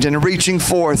behind and reaching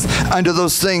forth unto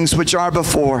those things which are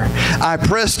before. I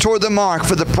press toward the mark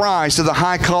for the prize of the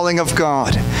high calling of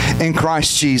God in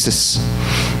Christ Jesus."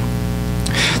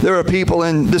 There are people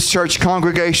in this church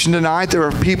congregation tonight, there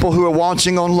are people who are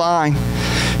watching online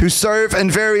who serve in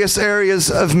various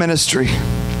areas of ministry.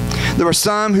 There are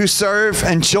some who serve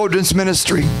in children's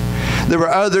ministry. There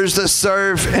are others that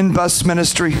serve in bus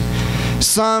ministry.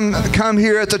 Some come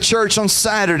here at the church on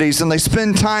Saturdays and they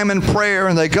spend time in prayer,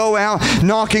 and they go out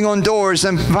knocking on doors,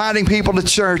 inviting people to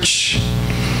church.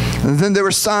 And then there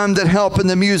are some that help in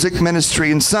the music ministry,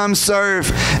 and some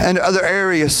serve in other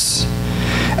areas.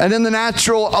 And in the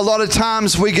natural, a lot of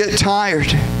times we get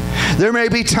tired. There may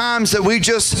be times that we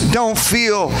just don't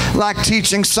feel like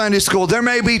teaching Sunday school. There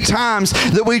may be times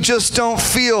that we just don't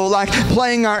feel like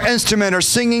playing our instrument or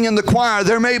singing in the choir.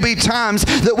 There may be times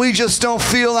that we just don't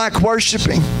feel like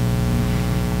worshiping.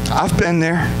 I've been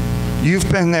there. You've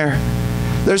been there.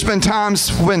 There's been times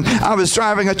when I was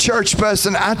driving a church bus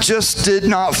and I just did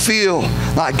not feel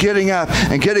like getting up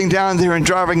and getting down there and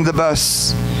driving the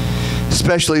bus,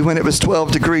 especially when it was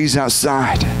 12 degrees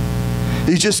outside.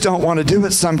 You just don't want to do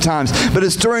it sometimes. But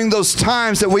it's during those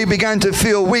times that we begin to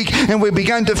feel weak and we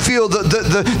begin to feel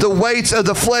the weights of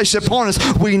the flesh upon us.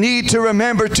 We need to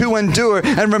remember to endure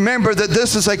and remember that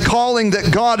this is a calling that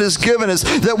God has given us,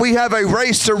 that we have a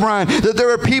race to run, that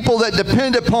there are people that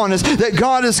depend upon us, that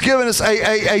God has given us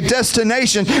a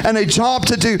destination and a job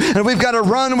to do. And we've got to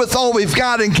run with all we've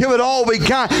got and give it all we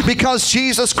got, because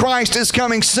Jesus Christ is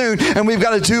coming soon and we've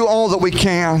got to do all that we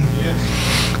can. Yes.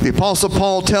 The Apostle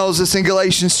Paul tells us in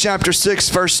Galatians chapter 6,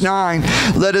 verse 9,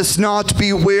 "Let us not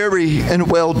be weary in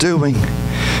well-doing,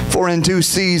 For in due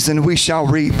season we shall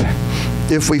reap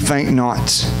if we faint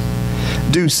not.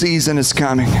 Due season is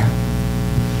coming.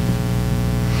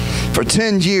 For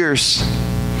 10 years,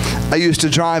 I used to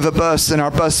drive a bus in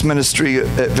our bus ministry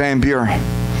at Van Buren.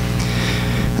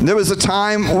 And there was a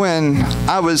time when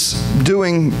I was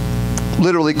doing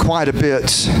literally quite a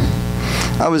bit.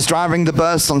 I was driving the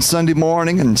bus on Sunday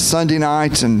morning and Sunday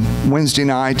night and Wednesday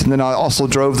night, and then I also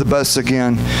drove the bus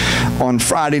again on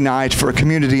Friday night for a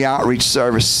community outreach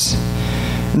service.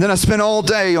 And then I spent all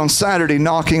day on Saturday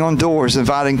knocking on doors,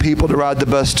 inviting people to ride the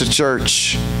bus to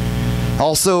church.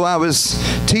 Also, I was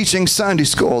teaching Sunday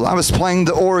school. I was playing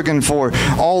the organ for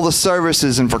all the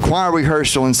services and for choir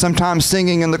rehearsal, and sometimes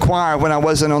singing in the choir when I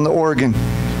wasn't on the organ.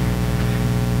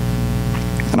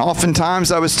 And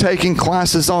oftentimes I was taking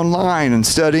classes online and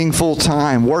studying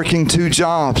full-time, working 2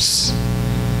 jobs.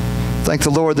 Thank the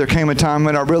Lord, there came a time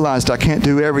when I realized I can't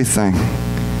do everything.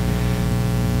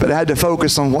 But I had to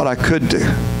focus on what I could do.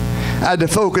 I had to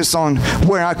focus on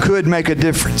where I could make a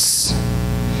difference.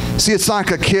 See, it's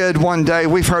like a kid one day.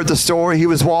 We've heard the story. He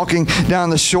was walking down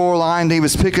the shoreline. He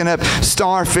was picking up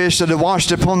starfish that had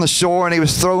washed up on the shore, and he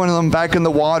was throwing them back in the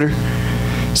water.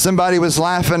 Somebody was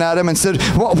laughing at him and said,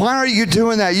 "Well, why are you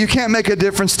doing that? You can't make a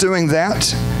difference doing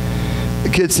that." The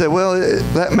kid said, "Well,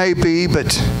 that may be,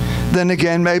 but then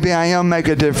again, maybe I am make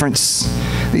a difference."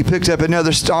 He picked up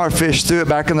another starfish, threw it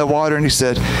back in the water, and he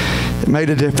said, "It made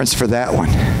a difference for that one.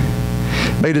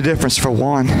 It made a difference for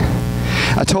one."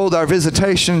 I told our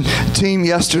visitation team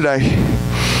yesterday,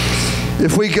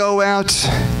 if we go out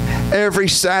every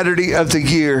Saturday of the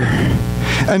year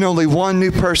and only one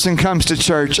new person comes to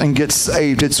church and gets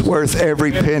saved, it's worth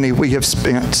every penny we have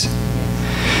spent.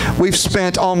 We've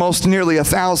spent almost nearly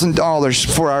 $1,000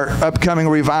 for our upcoming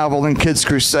revival and kids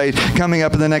crusade coming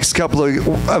up in the next couple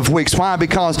of weeks. Why?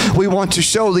 Because we want to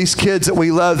show these kids that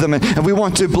we love them, and we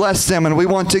want to bless them, and we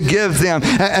want to give them,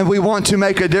 and we want to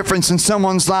make a difference in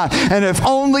someone's life. And if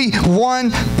only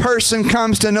one person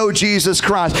comes to know Jesus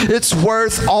Christ, it's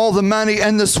worth all the money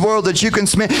in this world that you can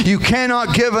spend. You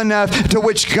cannot give enough to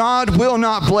which God will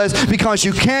not bless, because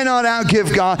you cannot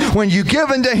outgive God. When you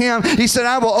give unto Him, He said,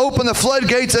 "I will open the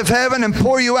floodgates of heaven and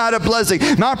pour you out a blessing."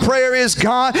 My prayer is,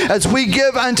 God, as we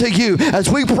give unto you, as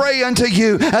we pray unto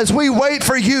you, as we wait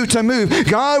for you to move,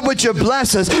 God, would you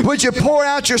bless us? Would you pour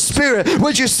out your Spirit?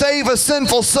 Would you save a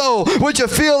sinful soul? Would you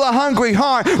fill a hungry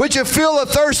heart? Would you fill a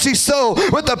thirsty soul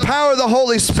with the power of the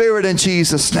Holy Spirit in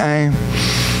Jesus' name?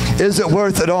 Is it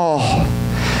worth it all?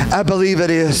 I believe it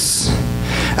is.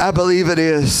 I believe it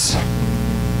is.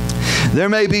 There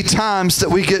may be times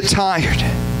that we get tired.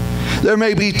 There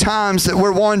may be times that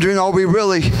we're wondering, are we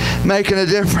really making a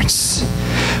difference?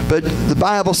 But the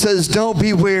Bible says, don't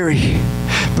be weary,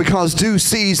 because due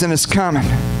season is coming.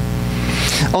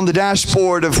 On the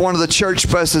dashboard of one of the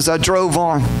church buses I drove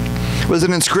on was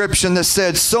an inscription that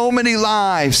said, "So many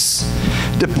lives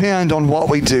depend on what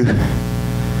we do."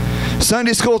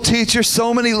 Sunday school teacher,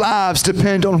 so many lives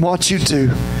depend on what you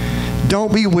do.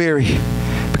 Don't be weary,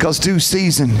 because due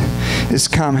season is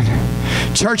coming.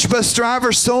 Church bus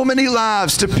driver, so many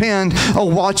lives depend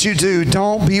on what you do.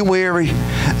 Don't be weary.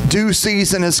 Due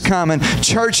season is coming.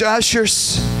 Church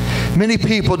ushers, many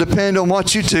people depend on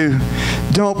what you do.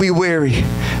 Don't be weary.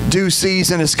 Due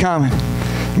season is coming.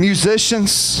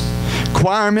 Musicians,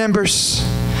 choir members,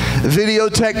 video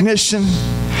technician,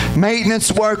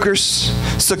 maintenance workers,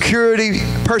 security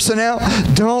personnel,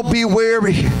 don't be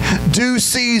weary. Due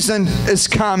season is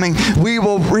coming. We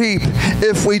will reap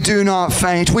if we do not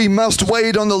faint. We must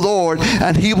wait on the Lord,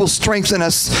 and He will strengthen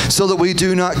us so that we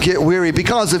do not get weary.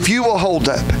 Because if you will hold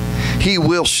up, He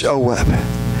will show up.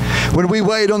 When we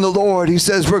wait on the Lord, He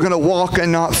says we're going to walk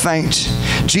and not faint.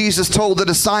 Jesus told the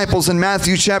disciples in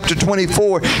Matthew chapter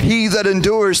 24, "He that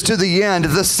endures to the end,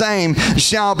 the same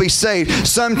shall be saved."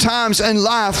 Sometimes in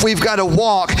life we've got to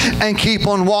walk and keep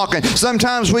on walking.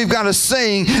 Sometimes we've got to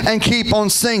sing and keep on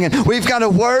singing. We've got to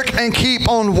work and keep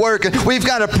on working. We've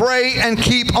got to pray and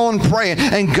keep on praying.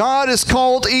 And God has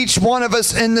called each one of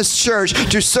us in this church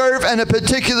to serve in a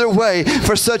particular way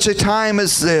for such a time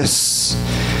as this.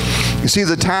 You see,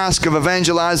 the task of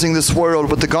evangelizing this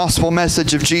world with the gospel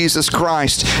message of Jesus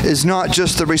Christ is not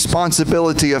just the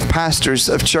responsibility of pastors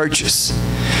of churches.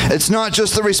 It's not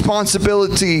just the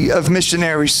responsibility of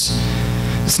missionaries.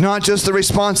 It's not just the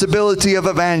responsibility of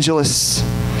evangelists.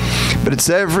 But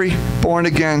it's every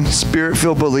born-again,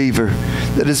 Spirit-filled believer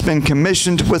that has been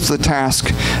commissioned with the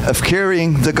task of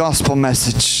carrying the gospel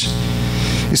message.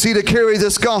 You see, to carry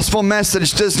this gospel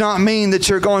message does not mean that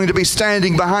you're going to be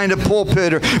standing behind a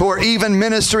pulpit or even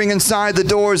ministering inside the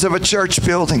doors of a church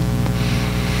building.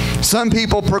 Some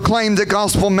people proclaim the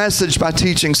gospel message by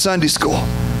teaching Sunday school.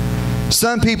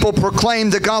 Some people proclaim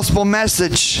the gospel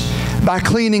message by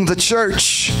cleaning the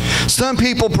church. Some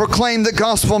people proclaim the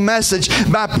gospel message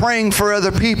by praying for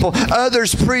other people.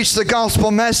 Others preach the gospel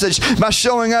message by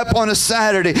showing up on a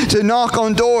Saturday to knock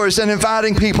on doors and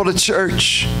inviting people to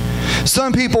church.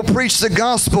 Some people preach the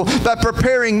gospel by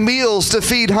preparing meals to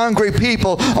feed hungry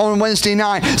people on Wednesday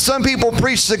night. Some people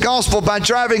preach the gospel by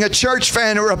driving a church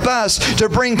van or a bus to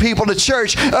bring people to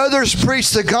church. Others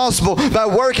preach the gospel by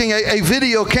working a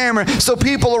video camera so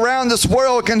people around this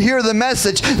world can hear the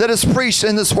message that is preached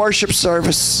in this worship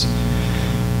service.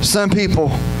 Some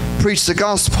people preach the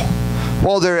gospel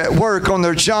while they're at work on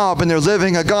their job and they're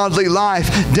living a godly life,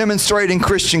 demonstrating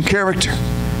Christian character.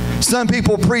 Some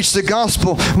people preach the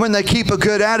gospel when they keep a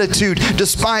good attitude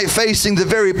despite facing the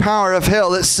very power of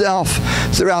hell itself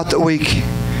throughout the week.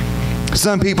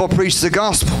 Some people preach the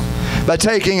gospel by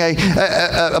taking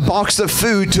a box of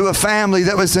food to a family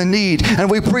that was in need. And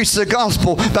we preach the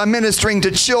gospel by ministering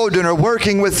to children or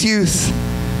working with youth.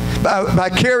 By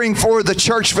caring for the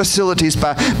church facilities,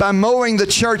 by mowing the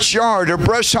church yard or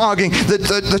brush hogging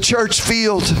the church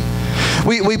field.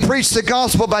 We preach the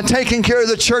gospel by taking care of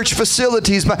the church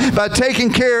facilities, by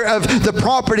taking care of the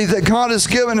property that God has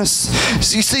given us.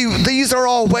 So you see, these are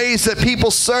all ways that people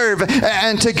serve,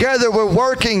 and together we're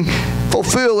working,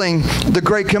 fulfilling the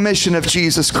Great Commission of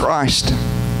Jesus Christ.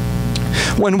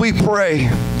 When we pray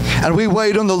and we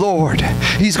wait on the Lord,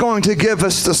 He's going to give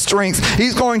us the strength.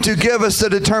 He's going to give us the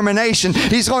determination.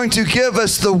 He's going to give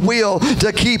us the will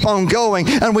to keep on going.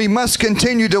 And we must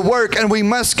continue to work and we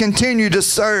must continue to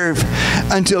serve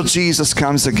until Jesus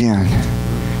comes again.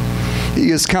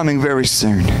 He is coming very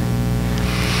soon.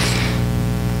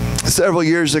 Several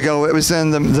years ago, it was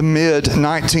in the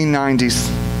mid-1990s,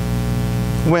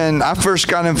 when I first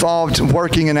got involved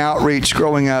working in outreach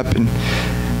growing up. And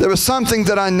there was something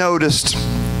that I noticed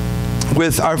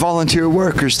with our volunteer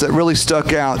workers that really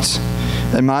stuck out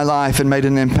in my life and made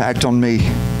an impact on me.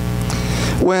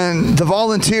 When the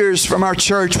volunteers from our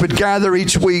church would gather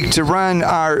each week to run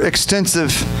our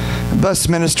extensive bus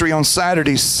ministry on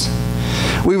Saturdays,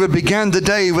 we would begin the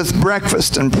day with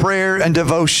breakfast and prayer and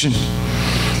devotion.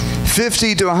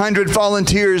 50 to 100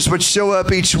 volunteers would show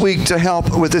up each week to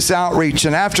help with this outreach.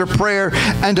 And after prayer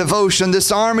and devotion,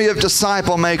 this army of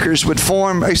disciple makers would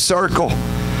form a circle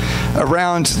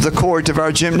around the court of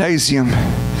our gymnasium.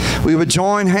 We would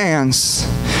join hands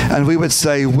and we would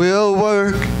say, "We'll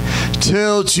work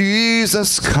till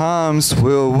Jesus comes,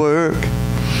 we'll work.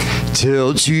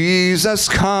 Till Jesus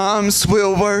comes,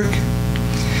 we'll work.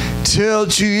 Till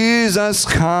Jesus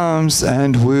comes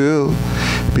and we'll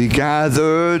be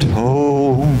gathered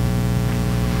home."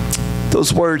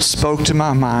 Those words spoke to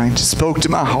my mind, spoke to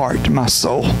my heart, to my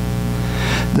soul.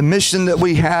 The mission that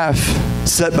we have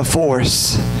set before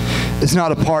us is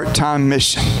not a part-time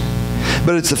mission,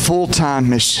 but it's a full-time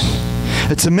mission.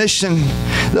 It's a mission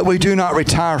that we do not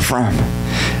retire from.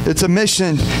 It's a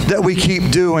mission that we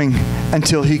keep doing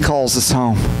until He calls us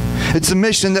home. It's a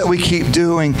mission that we keep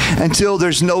doing until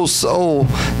there's no soul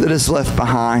that is left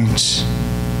behind.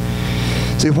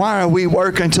 See, why are we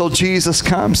working until Jesus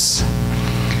comes?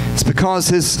 It's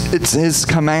because it's His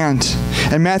command.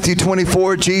 In Matthew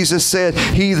 24, Jesus said,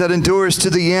 "He that endures to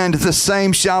the end, the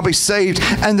same shall be saved,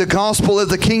 and the gospel of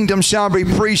the kingdom shall be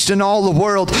preached in all the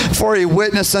world for a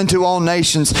witness unto all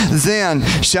nations. Then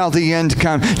shall the end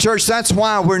come." Church, that's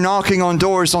why we're knocking on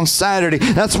doors on Saturday.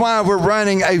 That's why we're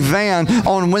running a van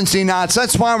on Wednesday nights.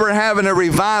 That's why we're having a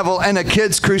revival and a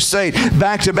kids crusade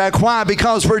back to back. Why?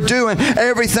 Because we're doing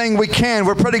everything we can.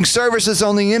 We're putting services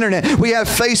on the internet. We have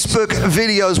Facebook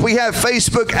videos. We have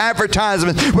Facebook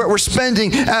advertisements. We're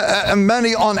spending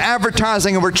money on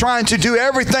advertising, and we're trying to do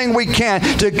everything we can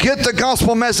to get the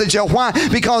gospel message out. Why?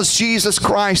 Because Jesus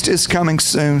Christ is coming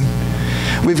soon.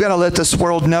 We've got to let this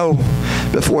world know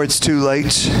before it's too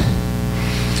late.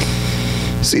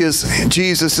 See, as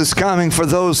Jesus is coming for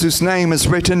those whose name is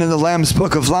written in the Lamb's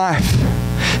Book of Life.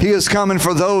 He is coming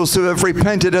for those who have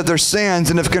repented of their sins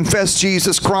and have confessed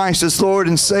Jesus Christ as Lord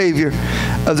and Savior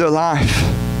of their life.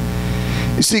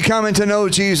 You see, coming to know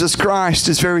Jesus Christ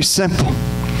is very simple.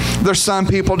 There's some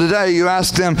people today, you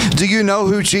ask them, "Do you know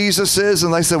who Jesus is?"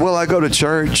 And they say, "Well, I go to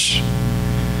church.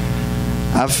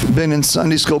 I've been in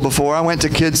Sunday school before. I went to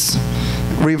kids'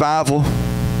 revival."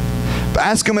 But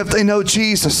ask them if they know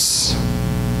Jesus.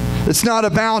 It's not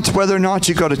about whether or not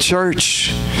you go to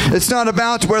church. It's not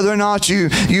about whether or not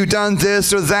you've done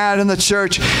this or that in the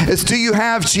church. It's, do you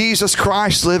have Jesus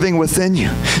Christ living within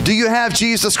you? Do you have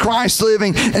Jesus Christ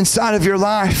living inside of your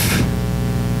life?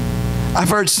 I've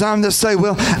heard some that say,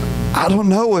 "Well, I don't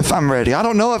know if I'm ready. I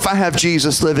don't know if I have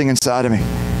Jesus living inside of me."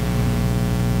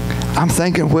 I'm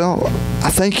thinking, well, I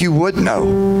think you would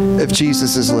know if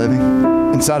Jesus is living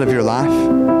inside of your life.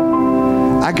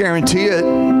 I guarantee it,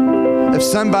 if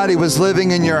somebody was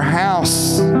living in your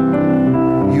house,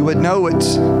 you would know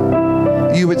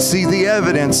it. You would see the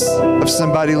evidence of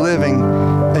somebody living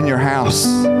in your house.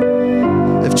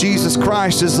 If Jesus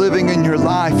Christ is living in your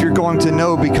life, you're going to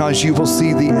know because you will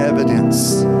see the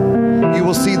evidence. You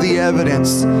will see the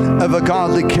evidence of a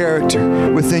godly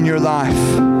character within your life.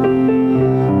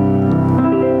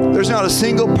 There's not a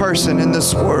single person in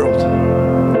this world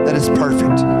that is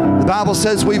perfect. The Bible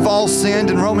says we've all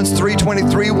sinned. In Romans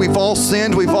 3:23, we've all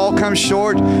sinned. We've all come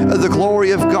short of the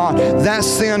glory of God. That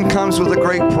sin comes with a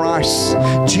great price.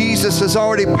 Jesus has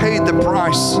already paid the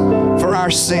price for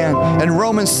our sin. In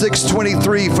Romans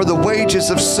 6:23, for the wages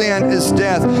of sin is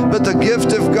death, but the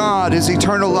gift of God is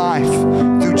eternal life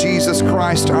through Jesus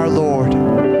Christ our Lord.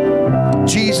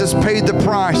 Jesus paid the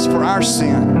price for our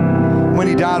sin when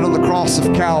he died on the cross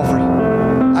of Calvary.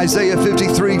 Isaiah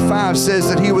 53:5 says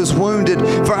that he was wounded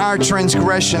for our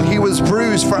transgression. He was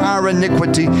bruised for our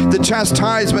iniquity. The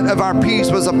chastisement of our peace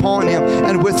was upon him,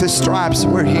 and with his stripes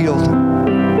we're healed.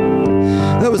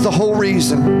 That was the whole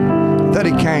reason that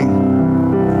he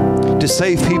came, to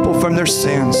save people from their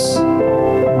sins.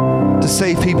 To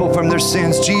save people from their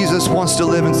sins. Jesus wants to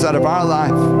live inside of our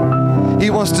life. He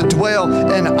wants to dwell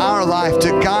in our life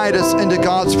to guide us into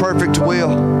God's perfect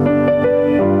will.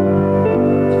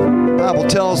 The Bible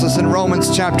tells us in Romans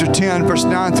chapter 10, verse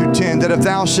 9 through 10, that if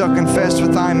thou shalt confess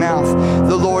with thy mouth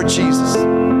the Lord Jesus,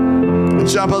 and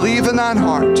shalt believe in thine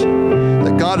heart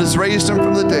that God has raised him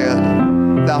from the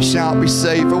dead, thou shalt be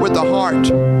saved. For with the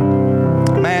heart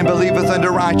man believeth unto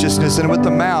righteousness, and with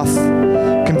the mouth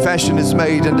confession is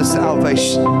made unto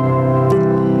salvation.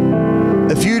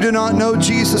 If you do not know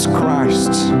Jesus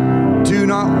Christ, do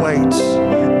not wait.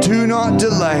 Do not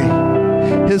delay.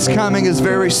 His coming is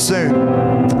very soon,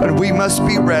 and we must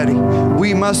be ready.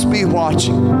 We must be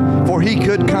watching, for he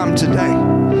could come today.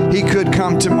 He could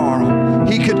come tomorrow.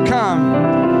 He could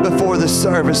come before the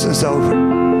service is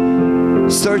over.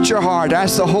 Search your heart.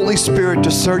 Ask the Holy Spirit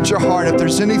to search your heart. If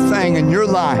there's anything in your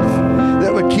life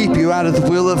that would keep you out of the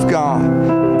will of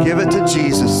God, give it to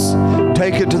Jesus.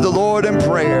 Take it to the Lord in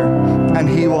prayer, and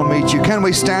he will meet you. Can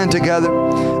we stand together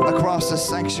across the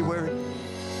sanctuary?